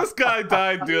suffocation. This guy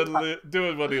died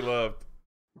doing what he loved.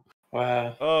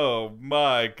 Wow. Oh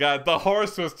my god, the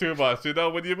horse was too much. You know,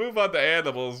 when you move on to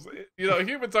animals, you know,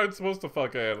 humans aren't supposed to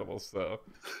fuck animals, so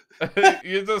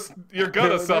you're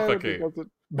gonna suffocate.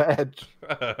 Match.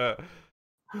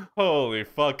 Holy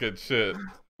fucking shit.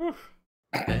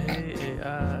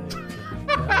 AI,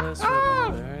 tell us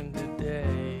what we learned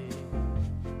today.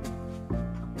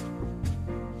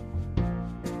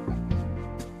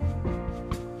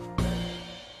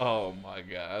 Oh my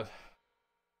god.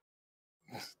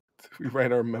 We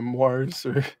write our memoirs,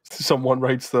 or someone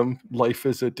writes them. Life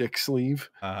is a dick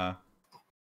sleeve.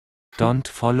 Don't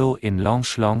follow in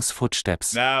Schlong's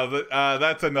footsteps. Now,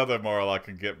 that's another moral I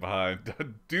can get behind.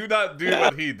 Do not do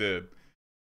what he did.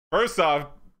 First off,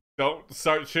 don't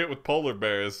start shit with polar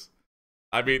bears.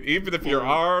 I mean, even if you're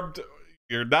armed,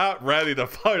 you're not ready to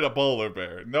fight a polar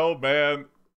bear. No, man.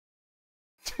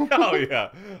 Oh,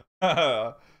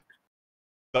 yeah.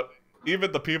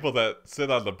 Even the people that sit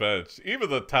on the bench, even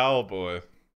the towel boy.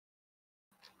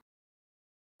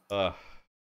 Well,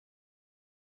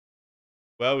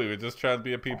 we were just trying to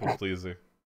be a people pleaser.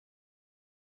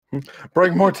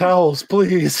 Bring more towels,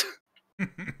 please.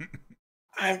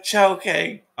 I'm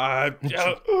choking. I'm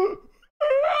choking.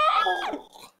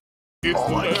 It's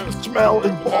I can smell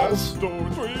it, balls.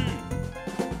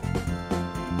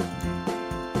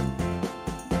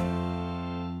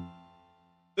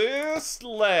 This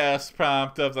last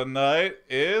prompt of the night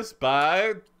is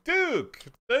by Duke.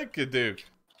 Thank you, Duke.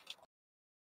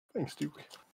 Thanks, Duke.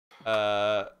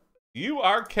 You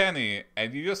are Kenny,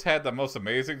 and you just had the most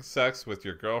amazing sex with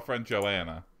your girlfriend,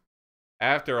 Joanna.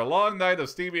 After a long night of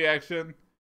steamy action,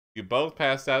 you both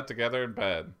passed out together in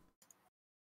bed.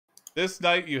 This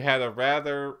night, you had a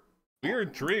rather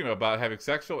weird dream about having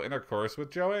sexual intercourse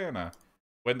with Joanna.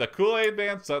 When the Kool-Aid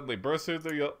Man suddenly bursts through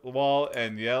the wall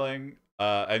and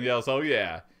yells, "Oh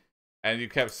yeah," and you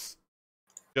kept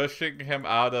shushing him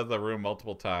out of the room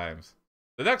multiple times.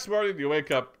 The next morning, you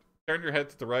wake up, turn your head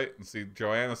to the right, and see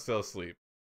Joanna still asleep.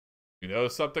 You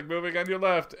notice something moving on your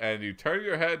left, and you turn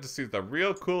your head to see the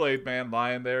real Kool-Aid Man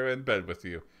lying there in bed with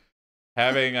you,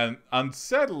 having an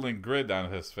unsettling grin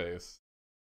on his face.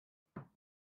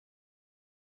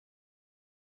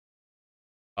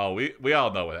 Oh, we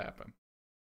all know what happened.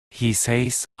 He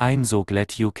says, I'm so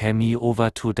glad you came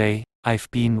over today, I've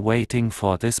been waiting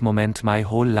for this moment my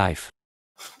whole life.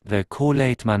 The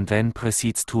Kool-Aid Man then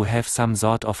proceeds to have some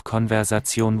sort of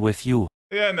conversation with you.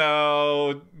 You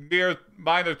know,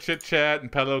 minor chit-chat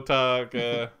and pillow talk.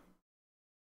 I'm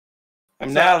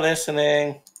now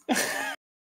listening.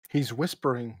 He's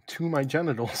whispering to my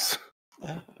genitals.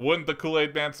 Wouldn't the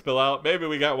Kool-Aid Man spill out? Maybe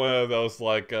we got one of those,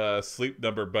 like, sleep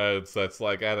number beds that's,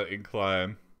 like, at an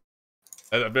incline.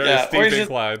 At a very steep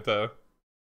incline, though.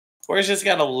 Or he's just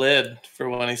got a lid for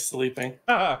when he's sleeping.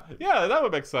 Yeah, that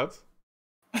would make sense.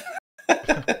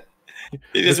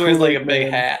 He just wears, like, a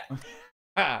big hat.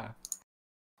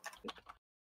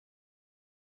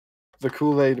 The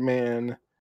Kool-Aid Man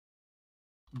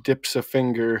dips a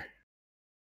finger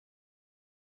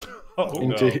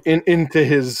into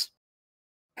his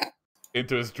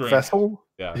drink vessel.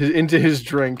 Yeah, into his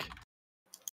drink.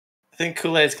 I think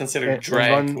Kool-Aid's considered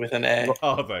drank with an A.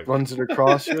 Runs it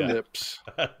across your lips.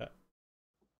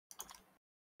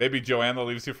 Maybe Joanna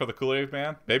leaves you for the Kool-Aid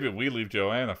Man. Maybe we leave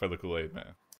Joanna for the Kool-Aid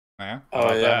Man. How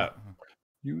about that?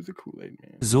 You the Kool-Aid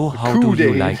Man. So how do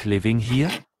you like living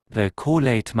here? The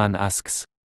Kool-Aid Man asks.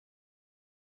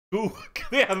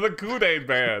 Yeah, the Kool-Aid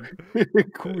Man.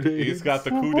 Kool-Aid. He's got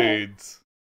the Kool-Aids.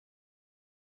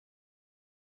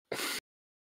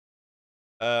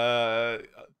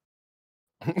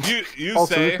 You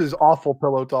also, say this is awful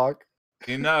pillow talk.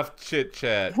 Enough chit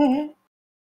chat.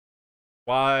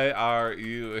 Why are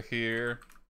you here,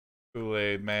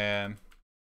 Kool-Aid Man?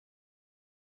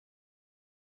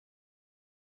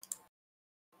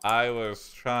 I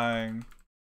was trying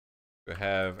to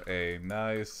have a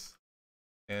nice,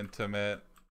 intimate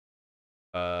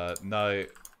night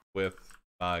with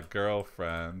my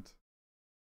girlfriend,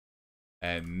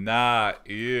 and not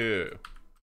you.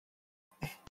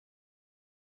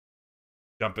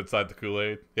 Jump inside the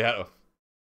Kool-Aid. Yeah.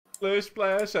 Splish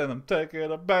splash, and I'm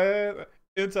taking a bath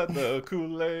inside the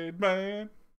Kool-Aid Man.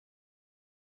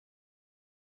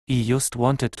 I just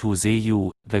wanted to see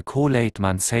you, the Kool-Aid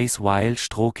Man says while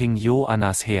stroking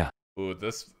Joanna's hair. Ooh,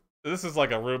 this is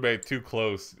like a roommate too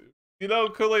close. You know,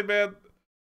 Kool-Aid Man.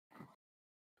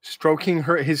 Stroking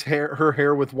her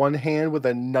hair with one hand, with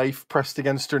a knife pressed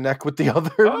against her neck with the other.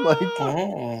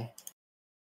 I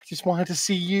just wanted to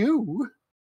see you.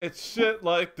 It's shit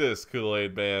like this,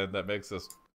 Kool-Aid Man, that makes us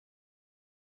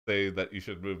say that you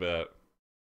should move it.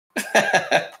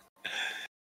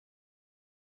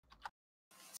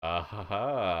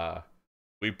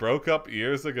 We broke up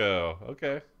years ago.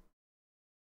 Okay.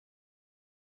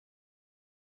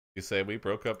 You say we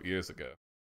broke up years ago.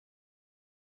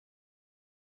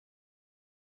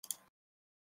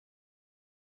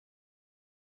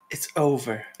 It's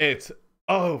over. It's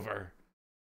over.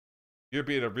 You're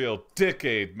being a real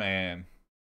dickhead, man.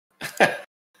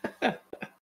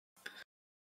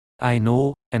 I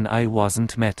know, and I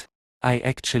wasn't mad. I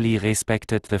actually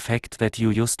respected the fact that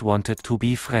you just wanted to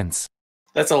be friends.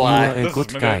 That's a lie. You're a This is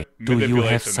good guy. Do you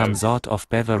have some manipulation, sort of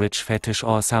beverage fetish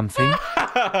or something?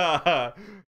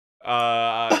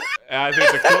 I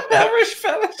think the Beverage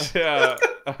fetish. Yeah.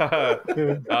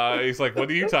 He's like, what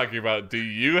are you talking about? Do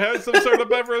you have some sort of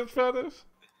beverage fetish?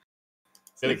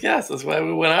 It's like, yes, that's why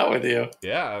we went out with you.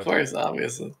 Yeah. Of course,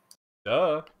 obviously.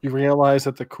 Duh. You realize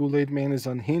that the Kool-Aid Man is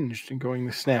unhinged and going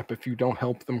to snap if you don't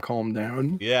help them calm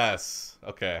down. Yes.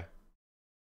 Okay.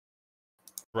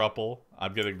 Thruple.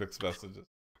 I'm getting mixed messages.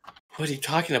 What are you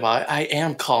talking about? I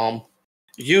am calm.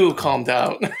 You calm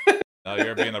down. No,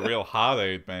 you're being a real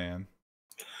hot-aid man.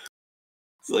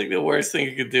 It's like the worst thing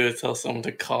you could do is tell someone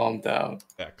to calm down.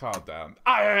 Yeah, calm down.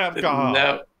 I am calm.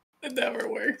 No, it never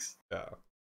works. Yeah.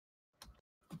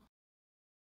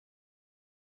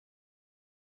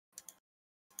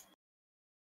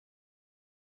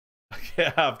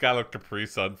 Yeah, I've got a Capri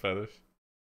Sun fetish.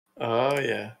 Oh,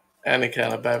 yeah. Any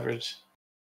kind of beverage.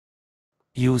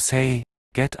 You say,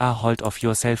 get a hold of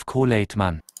yourself, Kool-Aid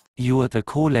Man. You're the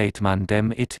Kool-Aid Man,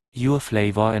 damn it, your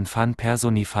flavor and fun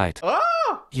personified.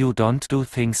 Ah! You don't do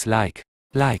things like.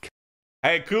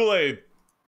 Hey, Kool-Aid.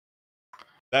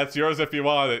 That's yours if you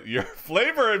want it. Your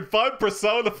flavor and fun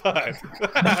personified.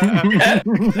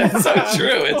 That's so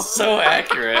true. It's so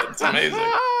accurate. It's amazing.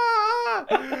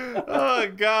 Oh,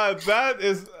 God. That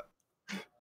is...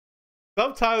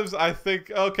 Sometimes I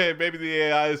think, okay, maybe the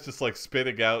AI is just like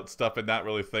spitting out stuff and not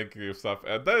really thinking of stuff.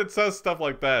 And then it says stuff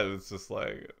like that. It's just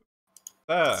like...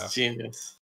 It's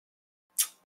genius.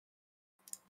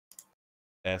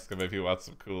 Ask him if he wants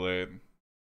some Kool-Aid.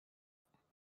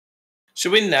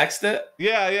 Should we next it?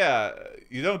 Yeah.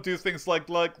 You don't do things like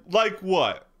what? Like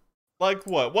what?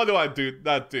 What do I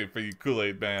not do for you,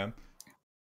 Kool-Aid man?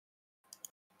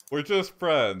 We're just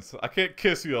friends. I can't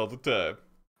kiss you all the time.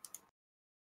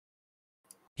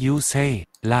 You say,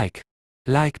 like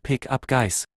pick up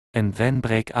guys, and then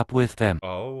break up with them.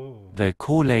 Oh. The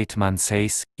Kool-Aid Man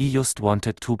says, I just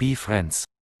wanted to be friends.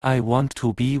 I want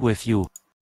to be with you.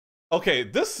 Okay,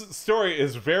 this story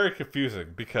is very confusing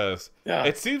because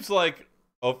it seems like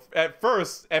at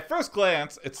first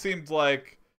glance it seemed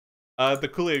like the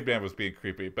Kool-Aid Man was being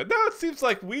creepy, but now it seems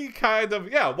like we kind of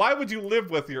why would you live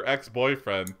with your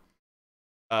ex-boyfriend?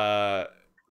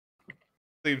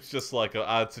 Seems just like an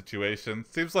odd situation.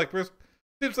 Seems like we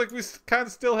kind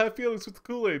of still have feelings with the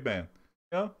Kool-Aid Man.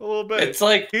 You know, a little bit. It's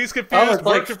like he's confused. Oh, it's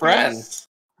like Friends.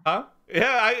 Huh?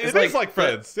 Yeah, it is like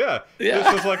Friends. Yeah.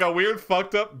 This is like a weird,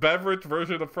 fucked up beverage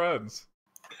version of Friends.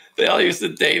 They all used to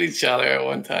date each other at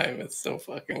one time. It's so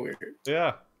fucking weird.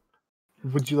 Yeah.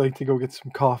 Would you like to go get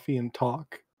some coffee and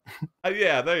talk?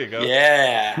 Yeah, there you go.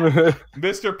 Yeah.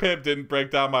 Mr. Pibb didn't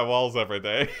break down my walls every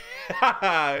day.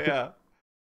 Yeah.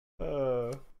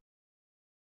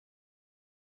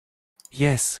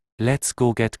 Yes, let's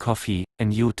go get coffee,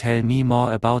 and you tell me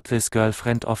more about this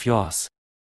girlfriend of yours.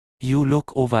 You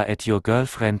look over at your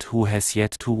girlfriend who has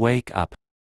yet to wake up.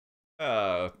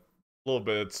 A little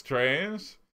bit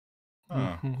strange.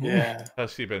 Huh. Yeah.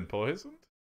 Has she been poisoned?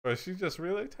 Or is she just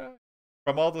really tired?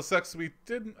 From all the sex we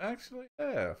didn't actually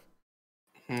have.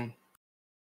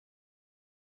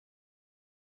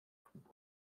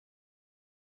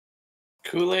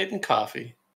 Kool-Aid and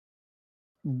coffee.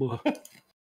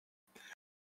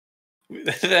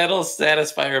 That'll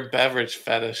satisfy her beverage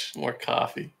fetish. More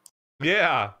coffee.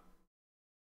 Yeah.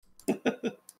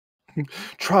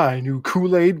 Try new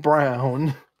Kool-Aid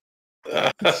Brown.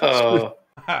 Oh.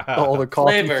 All the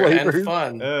coffee Flavor flavors. and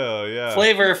fun. Oh, yeah.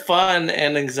 Flavor, fun,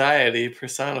 and anxiety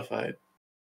personified.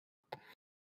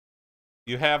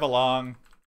 You have a long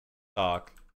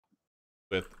talk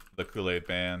with the Kool-Aid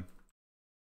Man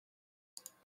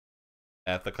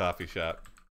at the coffee shop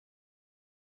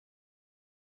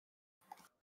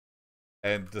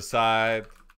and decide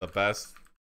the best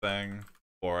thing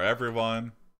for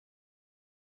everyone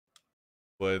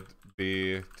would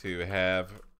be to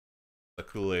have the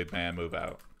Kool-Aid Man move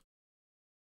out.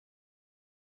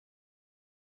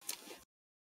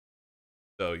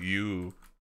 So you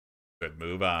could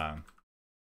move on.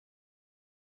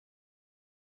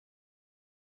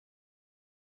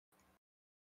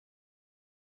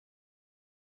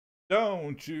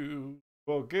 Don't you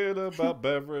forget about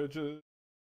beverages.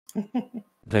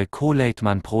 The Kool-Aid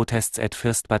man protests at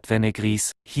first but then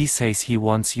agrees. He says he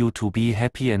wants you to be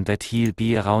happy and that he'll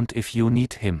be around if you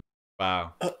need him.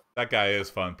 Wow. That guy is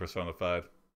fun personified.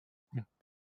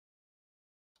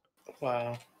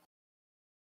 Wow.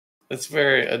 It's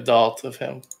very adult of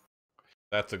him.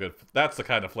 That's the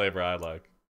kind of flavor I like.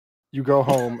 You go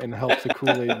home and help the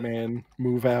Kool-Aid man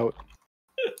move out.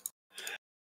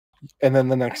 And then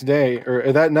the next day,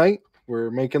 or that night, we're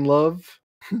making love.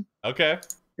 Okay.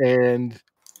 And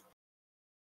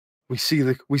we see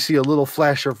a little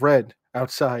flash of red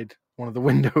outside one of the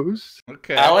windows.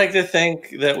 Okay. I like to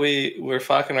think that we're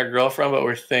fucking our girlfriend, but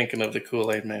we're thinking of the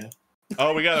Kool-Aid man.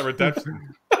 Oh, we got a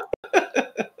redemption.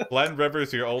 Glenn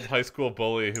Rivers, your old high school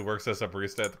bully who works as a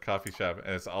barista at the coffee shop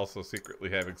and is also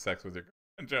secretly having sex with your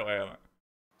girlfriend, Joanna.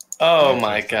 Oh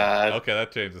my god. Okay,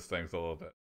 that changes things a little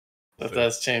bit. That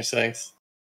does change things.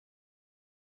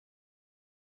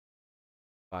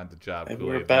 Find the job. Maybe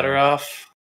we're better off.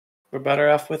 We're better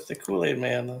off with the Kool-Aid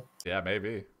man, though. Yeah,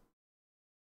 maybe.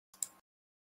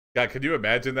 God, could you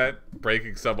imagine that?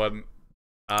 Breaking someone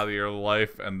out of your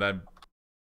life and then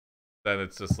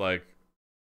it's just like,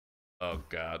 oh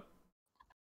god.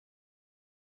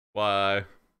 Why?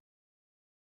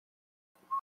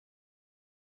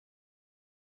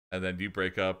 And then you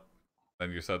break up,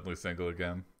 then you're suddenly single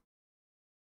again.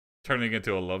 Turning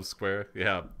into a love square.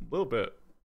 Yeah, a little bit.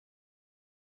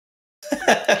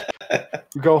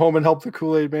 You go home and help the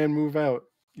Kool-Aid man move out.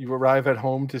 You arrive at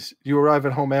home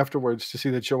afterwards to see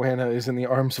that Joanna is in the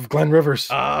arms of Glenn Rivers.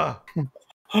 Ah,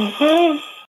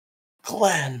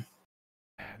 Glenn.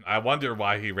 I wonder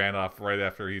why he ran off right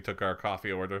after he took our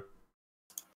coffee order.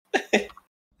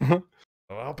 Oh,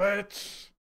 bitch!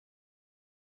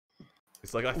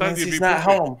 It's like I thought he's not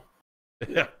home.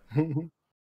 Yeah.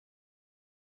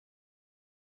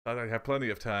 Thought I'd have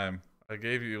plenty of time. I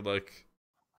gave you like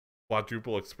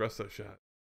quadruple espresso shot.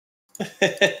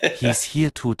 He's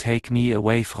here to take me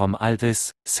away from all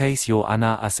this, says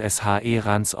Joanna as SHE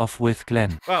runs off with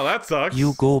Glenn. Wow, that sucks.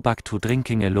 You go back to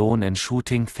drinking alone and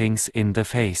shooting things in the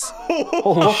face.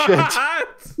 Holy shit.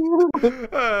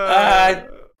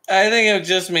 I think it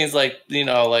just means like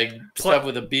stuff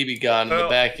with a BB gun in the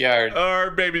backyard.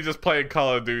 Or maybe just playing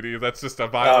Call of Duty. That's just a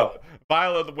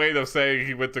violent way of saying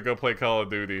he went to go play Call of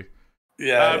Duty.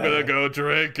 Yeah. I'm gonna go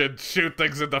drink and shoot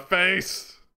things in the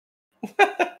face.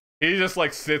 He just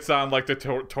like sits on like the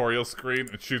tutorial screen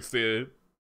and shoots the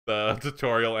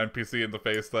tutorial NPC in the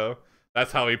face though.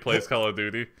 That's how he plays Call of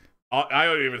Duty. I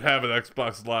don't even have an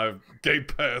Xbox Live Game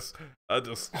Pass. I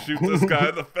just shoot this guy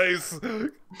in the face.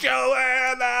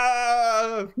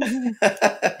 Joanna!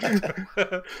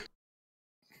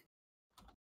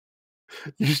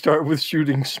 You start with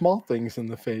shooting small things in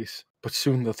the face, but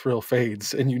soon the thrill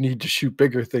fades, and you need to shoot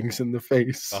bigger things in the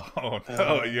face. Oh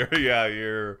no!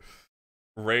 Your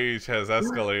rage has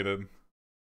escalated.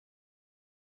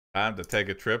 Time to take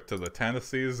a trip to the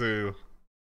Tennessee Zoo.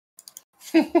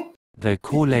 The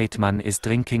Kool-Aid man is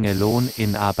drinking alone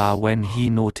in a bar when he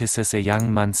notices a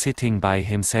young man sitting by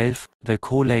himself. The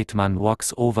Kool-Aid man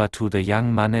walks over to the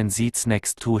young man and sits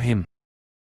next to him.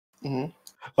 Mm-hmm.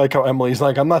 Like how Emily's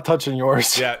like, I'm not touching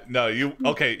yours. Yeah, no, you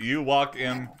walk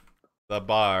in the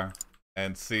bar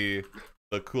and see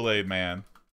the Kool-Aid man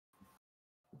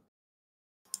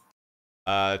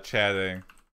chatting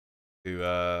to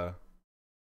a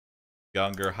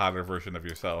younger, hotter version of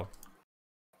yourself.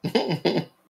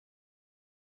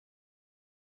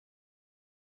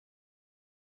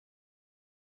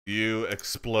 You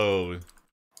explode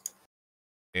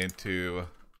into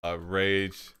a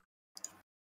rage-fueled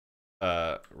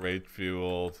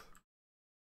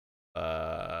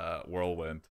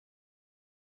whirlwind.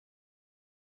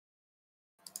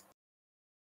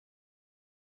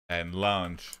 And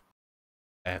lunge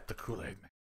at the Kool-Aid man.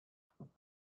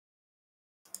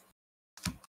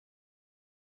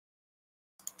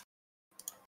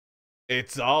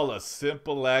 It's all a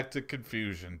simple act of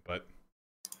confusion, but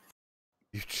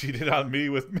you cheated on me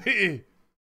with me.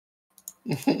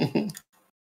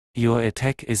 Your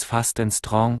attack is fast and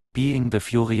strong, being the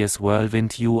furious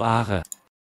whirlwind you are.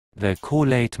 The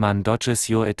Kool-Aid man dodges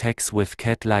your attacks with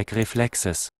cat-like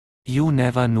reflexes. You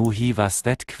never knew he was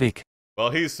that quick.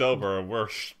 Well, he's sober and we're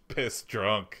pissed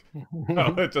drunk.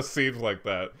 No, it just seems like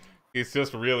that. He's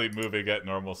just really moving at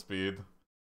normal speed.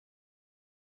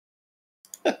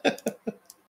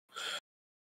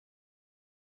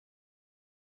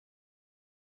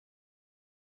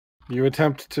 You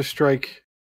attempt to strike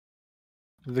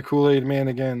the Kool-Aid man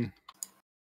again.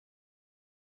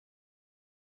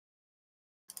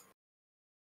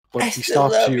 But he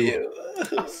stops you.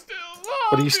 I still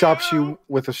But he stops you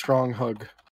with a strong hug.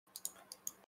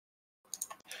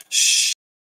 Shh.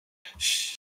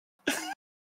 Shh.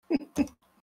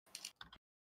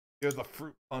 You're the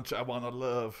fruit punch I want to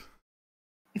love.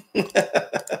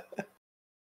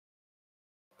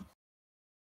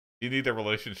 You need a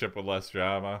relationship with less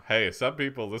drama. Hey, some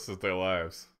people, this is their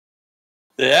lives.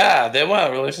 Yeah, they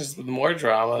want relationships with more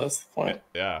drama. That's the point.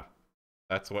 Yeah,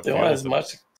 that's what they want as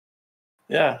much.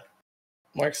 Yeah,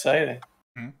 more exciting.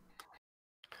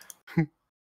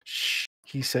 Shh,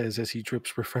 he says as he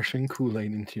drips refreshing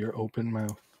Kool-Aid into your open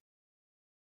mouth.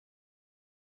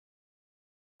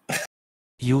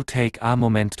 You take a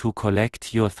moment to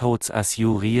collect your thoughts as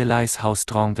you realize how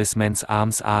strong this man's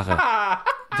arms are.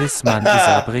 This man is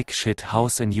a brick shit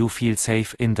house and you feel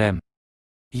safe in them.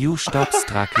 You stop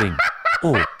struggling.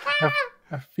 Oh.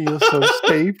 I feel so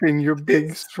safe in your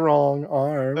big, strong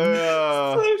arms.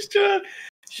 So strong.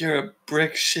 You're a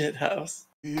brick shit house.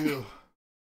 You're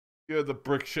the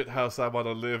brick shit house I want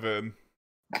to live in.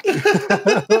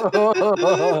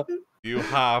 You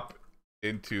hop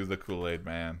into the Kool-Aid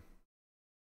man.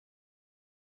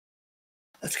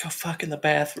 Let's go fuck in the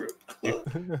bathroom.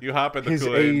 You hop in the his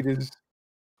Kool-Aid. Aid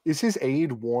is his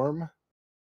aid warm?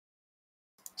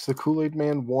 Is the Kool-Aid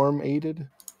man warm-aided?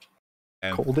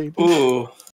 And, cold-aided? Ooh,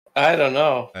 I don't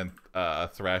know. And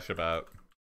thrash about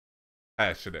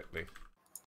passionately. I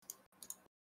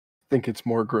think it's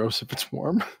more gross if it's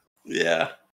warm. Yeah.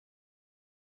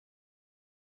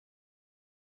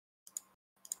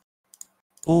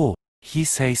 Oh, he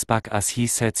says back as he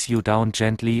sets you down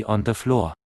gently on the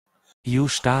floor. You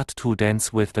start to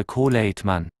dance with the Kool-Aid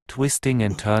man, twisting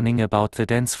and turning about the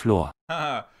dance floor.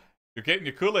 You're getting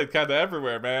your Kool-Aid kind of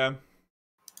everywhere, man.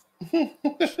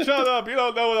 Shut up, you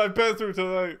don't know what I've been through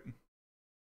tonight.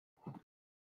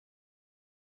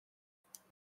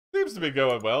 Seems to be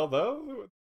going well, though.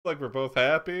 Like we're both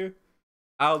happy.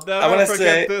 I'll never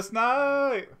forget this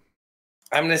night.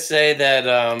 I'm going to say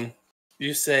that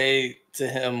you say to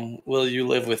him, will you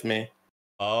live with me?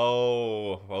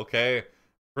 Oh, okay.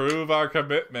 Prove our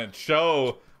commitment.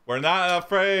 Show we're not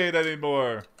afraid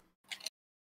anymore.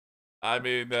 I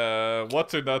mean,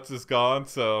 What's-Her-Nuts is gone,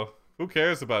 so who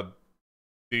cares about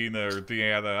Dina or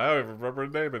Deanna? I don't even remember her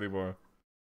name anymore.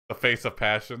 The face of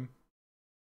passion.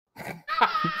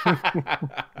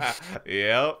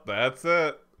 Yep, that's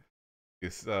it.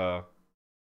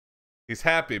 He's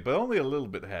happy, but only a little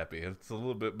bit happy. It's a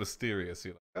little bit mysterious.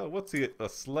 You're like, oh, what's he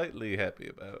slightly happy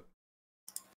about?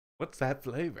 What's that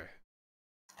flavor?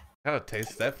 How to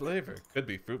taste that flavor? It could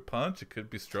be fruit punch. It could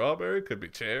be strawberry. It could be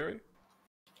cherry.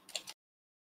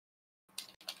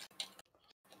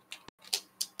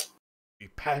 Be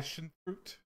passion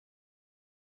fruit.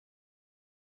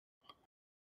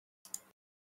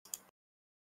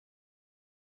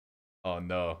 Oh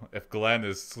no! If Glenn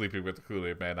is sleeping with the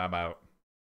Kool-Aid man, I'm out.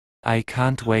 I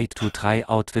can't wait to try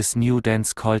out this new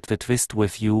dance called The Twist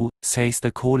with you, says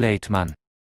the Kool-Aid man.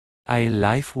 I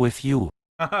live with you.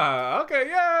 Okay,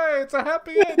 yay! It's a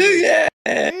happy ending! Yeah!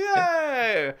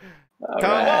 Yay!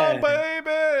 Come on,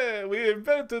 baby! We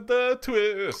invented the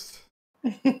twist!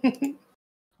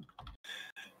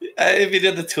 If he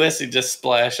did the twist, he'd just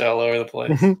splash all over the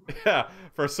place. Yeah,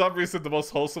 for some reason, the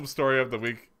most wholesome story of the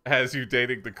week has you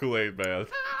dating the Kool-Aid man.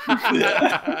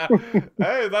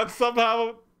 Hey, that's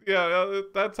somehow... Yeah,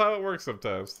 that's how it works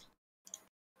sometimes.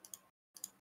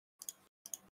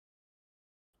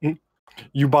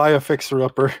 You buy a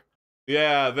fixer-upper.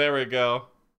 Yeah, there we go.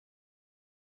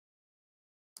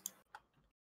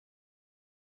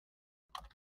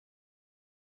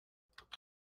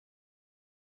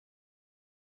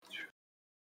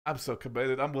 I'm so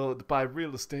committed. I'm willing to buy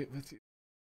real estate with you.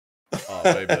 Oh,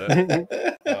 baby.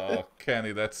 That, oh,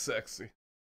 Kenny, that's sexy.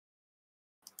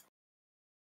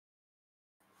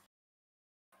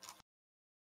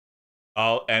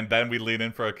 Oh, and then we lean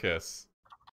in for a kiss.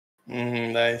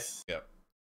 Nice. Yep.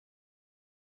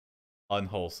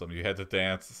 Unwholesome. You had to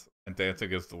dance, and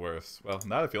dancing is the worst. Well,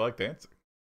 not if you like dancing.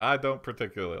 I don't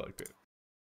particularly like dancing.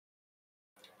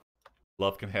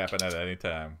 Love can happen at any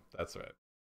time. That's right.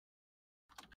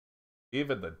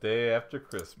 Even the day after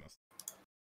Christmas.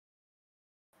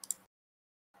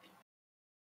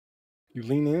 You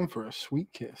lean in for a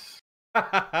sweet kiss.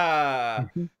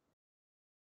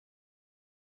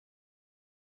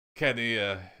 Kenny,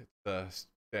 it's a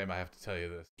shame I have to tell you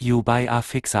this. You buy a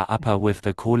fixer-upper with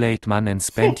the Kool-Aid man and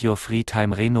spend your free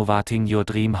time renovating your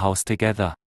dream house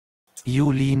together. You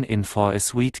lean in for a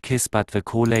sweet kiss, but the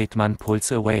Kool-Aid man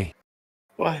pulls away.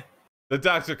 Why? The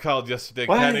doctor called yesterday,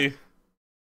 What? Kenny.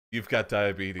 You've got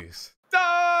diabetes.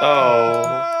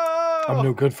 Oh. I'm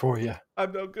no good for you.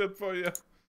 I'm no good for you.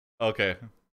 Okay.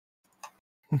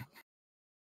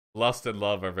 Lust and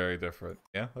love are very different.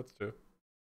 Yeah, that's true.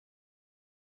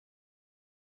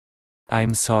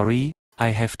 I'm sorry, I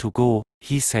have to go,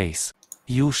 he says.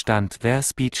 You stand there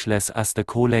speechless as the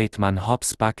Kool-Aid man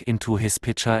hops back into his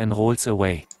pitcher and rolls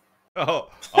away. Oh,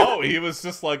 he was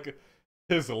just like,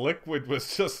 his liquid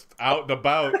was just out and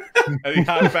about, and he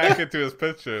hopped back into his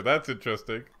pitcher. That's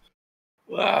interesting.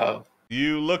 Wow.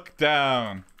 You look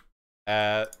down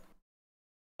at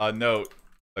a note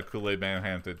that Kool-Aid Man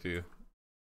handed you.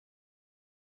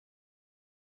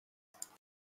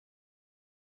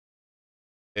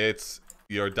 It's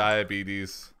your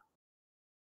diabetes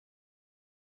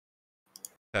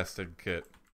testing kit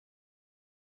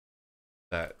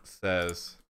that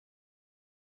says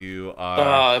you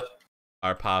are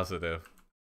positive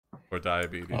for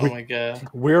diabetes. Oh my god.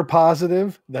 We're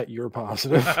positive that you're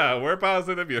positive. We're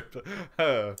positive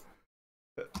you're...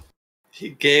 He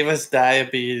gave us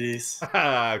diabetes.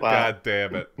 Wow. God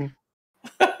damn it.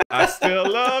 I still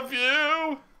love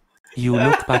you. You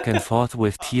look back and forth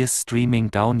with tears streaming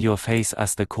down your face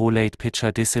as the Kool-Aid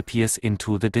pitcher disappears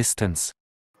into the distance.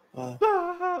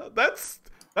 That's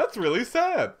really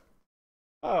sad.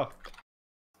 Oh.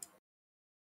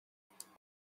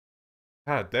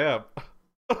 God damn.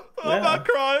 I'm not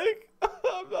crying.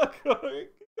 I'm not crying.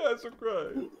 You guys are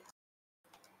crying.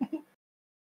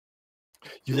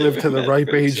 You live to the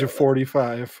ripe age of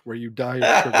 45, where you die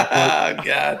of sugar. Oh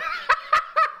god.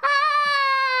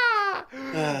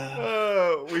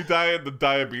 We die in the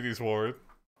diabetes ward.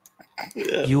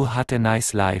 Yeah. You had a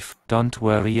nice life, don't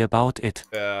worry about it.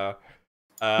 Yeah.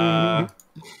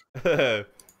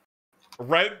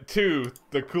 Rent 2,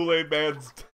 the Kool-Aid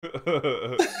Man's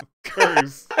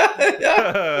curse.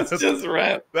 Yeah, it's just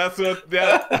rent. That's what,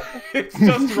 yeah. It's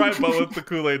just right, but with the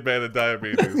Kool-Aid Man and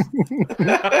diabetes.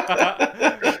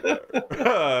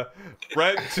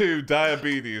 Rent 2,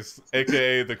 diabetes,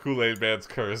 aka the Kool-Aid Man's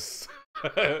curse.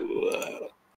 Wow.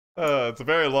 It's a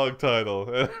very long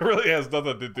title. It really has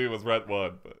nothing to do with Rent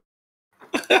 1, but...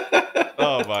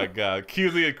 Oh my god. Cue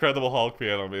the Incredible Hulk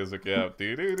piano music, yeah.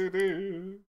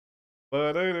 Do-do-do-do.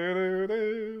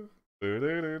 Ba-do-do-do-do.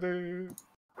 Do-do-do-do.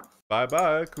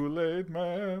 Bye-bye, Kool-Aid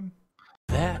Man.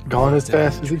 That Gone was as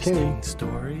fast an as he came. interesting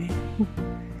story.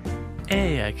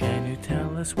 AI, can you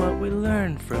tell us what we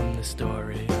learned from the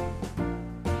story?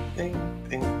 Ding,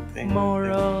 ding, ding,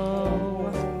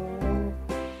 Moral.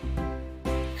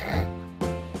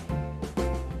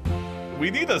 We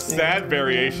need a sad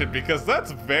variation because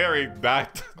that's very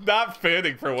not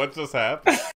fitting for what just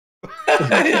happened.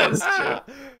 Yeah, that's true.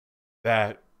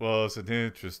 That was an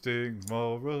interesting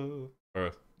moral.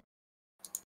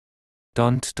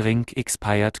 Don't drink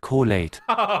expired Kool-Aid.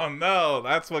 Oh no,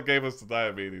 that's what gave us the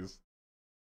diabetes.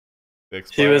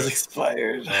 He was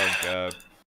expired. Oh god.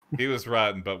 He was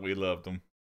rotten, but we loved him.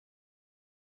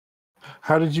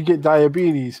 How did you get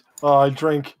diabetes? Oh, I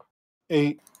drank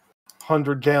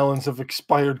 800 gallons of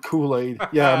expired Kool-Aid.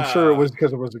 Yeah, I'm sure it was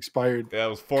because it was expired. Yeah, it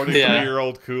was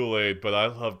 43-year-old Kool-Aid, but I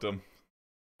loved him.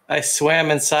 I swam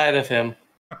inside of him.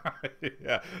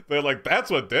 Yeah, they're like, that's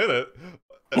what did it.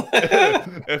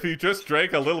 If you just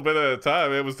drank a little bit at a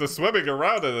time, it was the swimming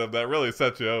around in him that really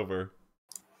set you over.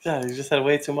 God, he just had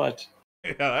way too much.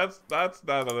 Yeah, that's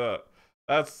not enough.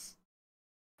 That's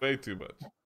way too much.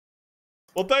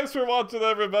 Well, thanks for watching,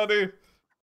 everybody.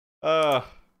 What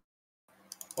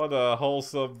a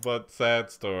wholesome but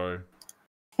sad story.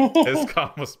 His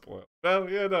calm was spoiled. Well,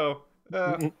 you know,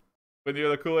 when you're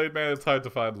the Kool-Aid Man, it's hard to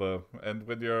find love, and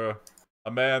when you're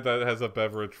a man that has a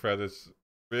beverage fetish,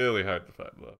 really hard to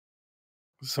find love.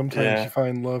 Sometimes you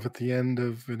find love at the end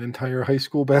of an entire high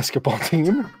school basketball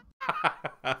team.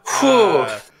 Whew.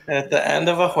 At the end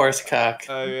of a horse cock.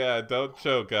 Yeah, don't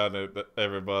choke on it,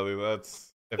 everybody.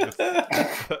 That's if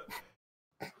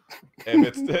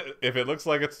if it looks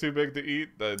like it's too big to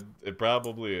eat, then it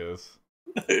probably is.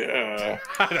 Yeah.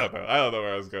 I don't know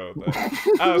where I was going with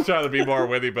that. I was trying to be more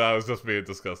witty, but I was just being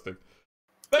disgusting.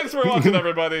 Thanks for watching,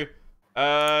 everybody.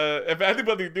 If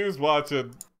anybody new's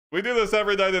watching, we do this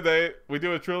every night and day. We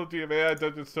do a trilogy of AI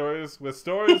Dungeon stories with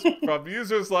stories from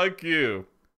users like you.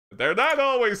 They're not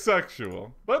always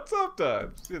sexual, but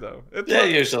sometimes, you know.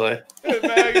 Usually. You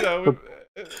know, I don't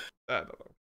know.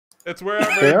 It's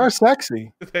wherever. They are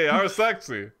sexy. They are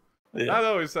sexy. Yeah. Not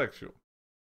always sexual.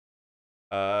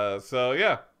 So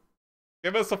yeah.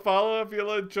 Give us a follow if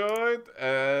you'll enjoy it,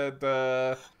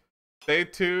 and stay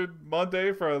tuned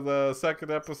Monday for the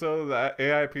second episode of the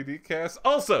AIPD cast.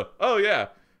 Also, oh yeah,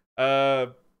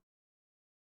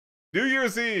 New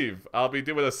Year's Eve, I'll be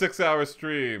doing a 6-hour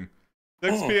stream,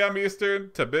 6 p.m.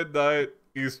 Eastern to midnight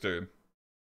Eastern,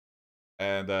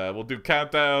 and we'll do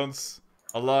countdowns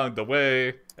along the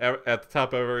way. At the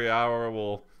top of every hour,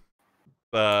 we'll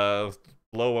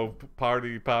blow up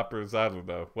party poppers. I don't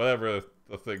know. Whatever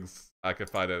the things I could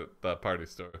find at the party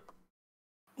store.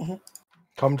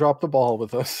 Come drop the ball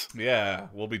with us. Yeah,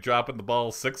 we'll be dropping the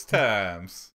ball 6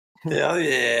 times. Hell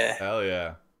yeah. Hell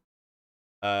yeah.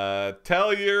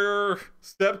 Tell your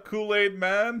step Kool-Aid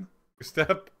man, your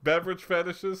step beverage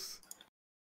fetishes,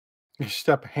 Your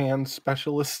step hand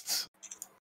specialists.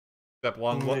 step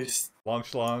long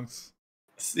schlongs,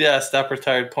 Yeah, step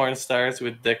retired porn stars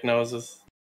with dick noses.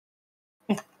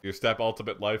 your step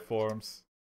ultimate life forms.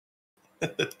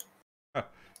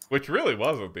 Which really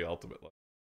wasn't the ultimate life.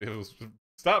 It was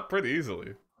stopped pretty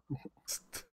easily.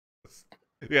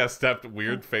 Yeah, stepped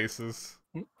weird faces.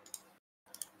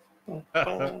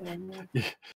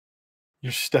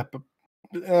 Your step.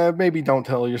 Maybe don't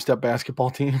tell your step basketball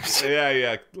teams.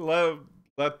 Yeah.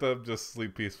 Let them just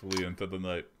sleep peacefully into the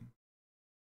night.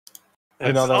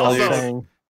 I know that was Also, saying.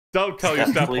 don't tell your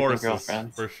step Sleeping horses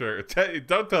girlfriends. for sure.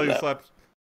 Don't tell your No.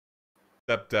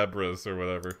 step Deborahs or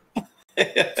whatever.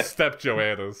 Step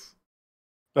Joannas.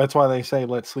 That's why they say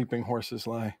let sleeping horses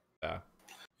lie. Yeah.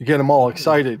 You get them all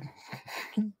excited.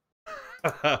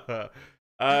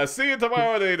 See you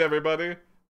tomorrow night, everybody.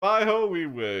 Bye ho wee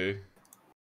way.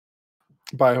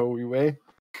 Bye ho, we way.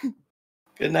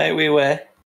 Good night, wee way.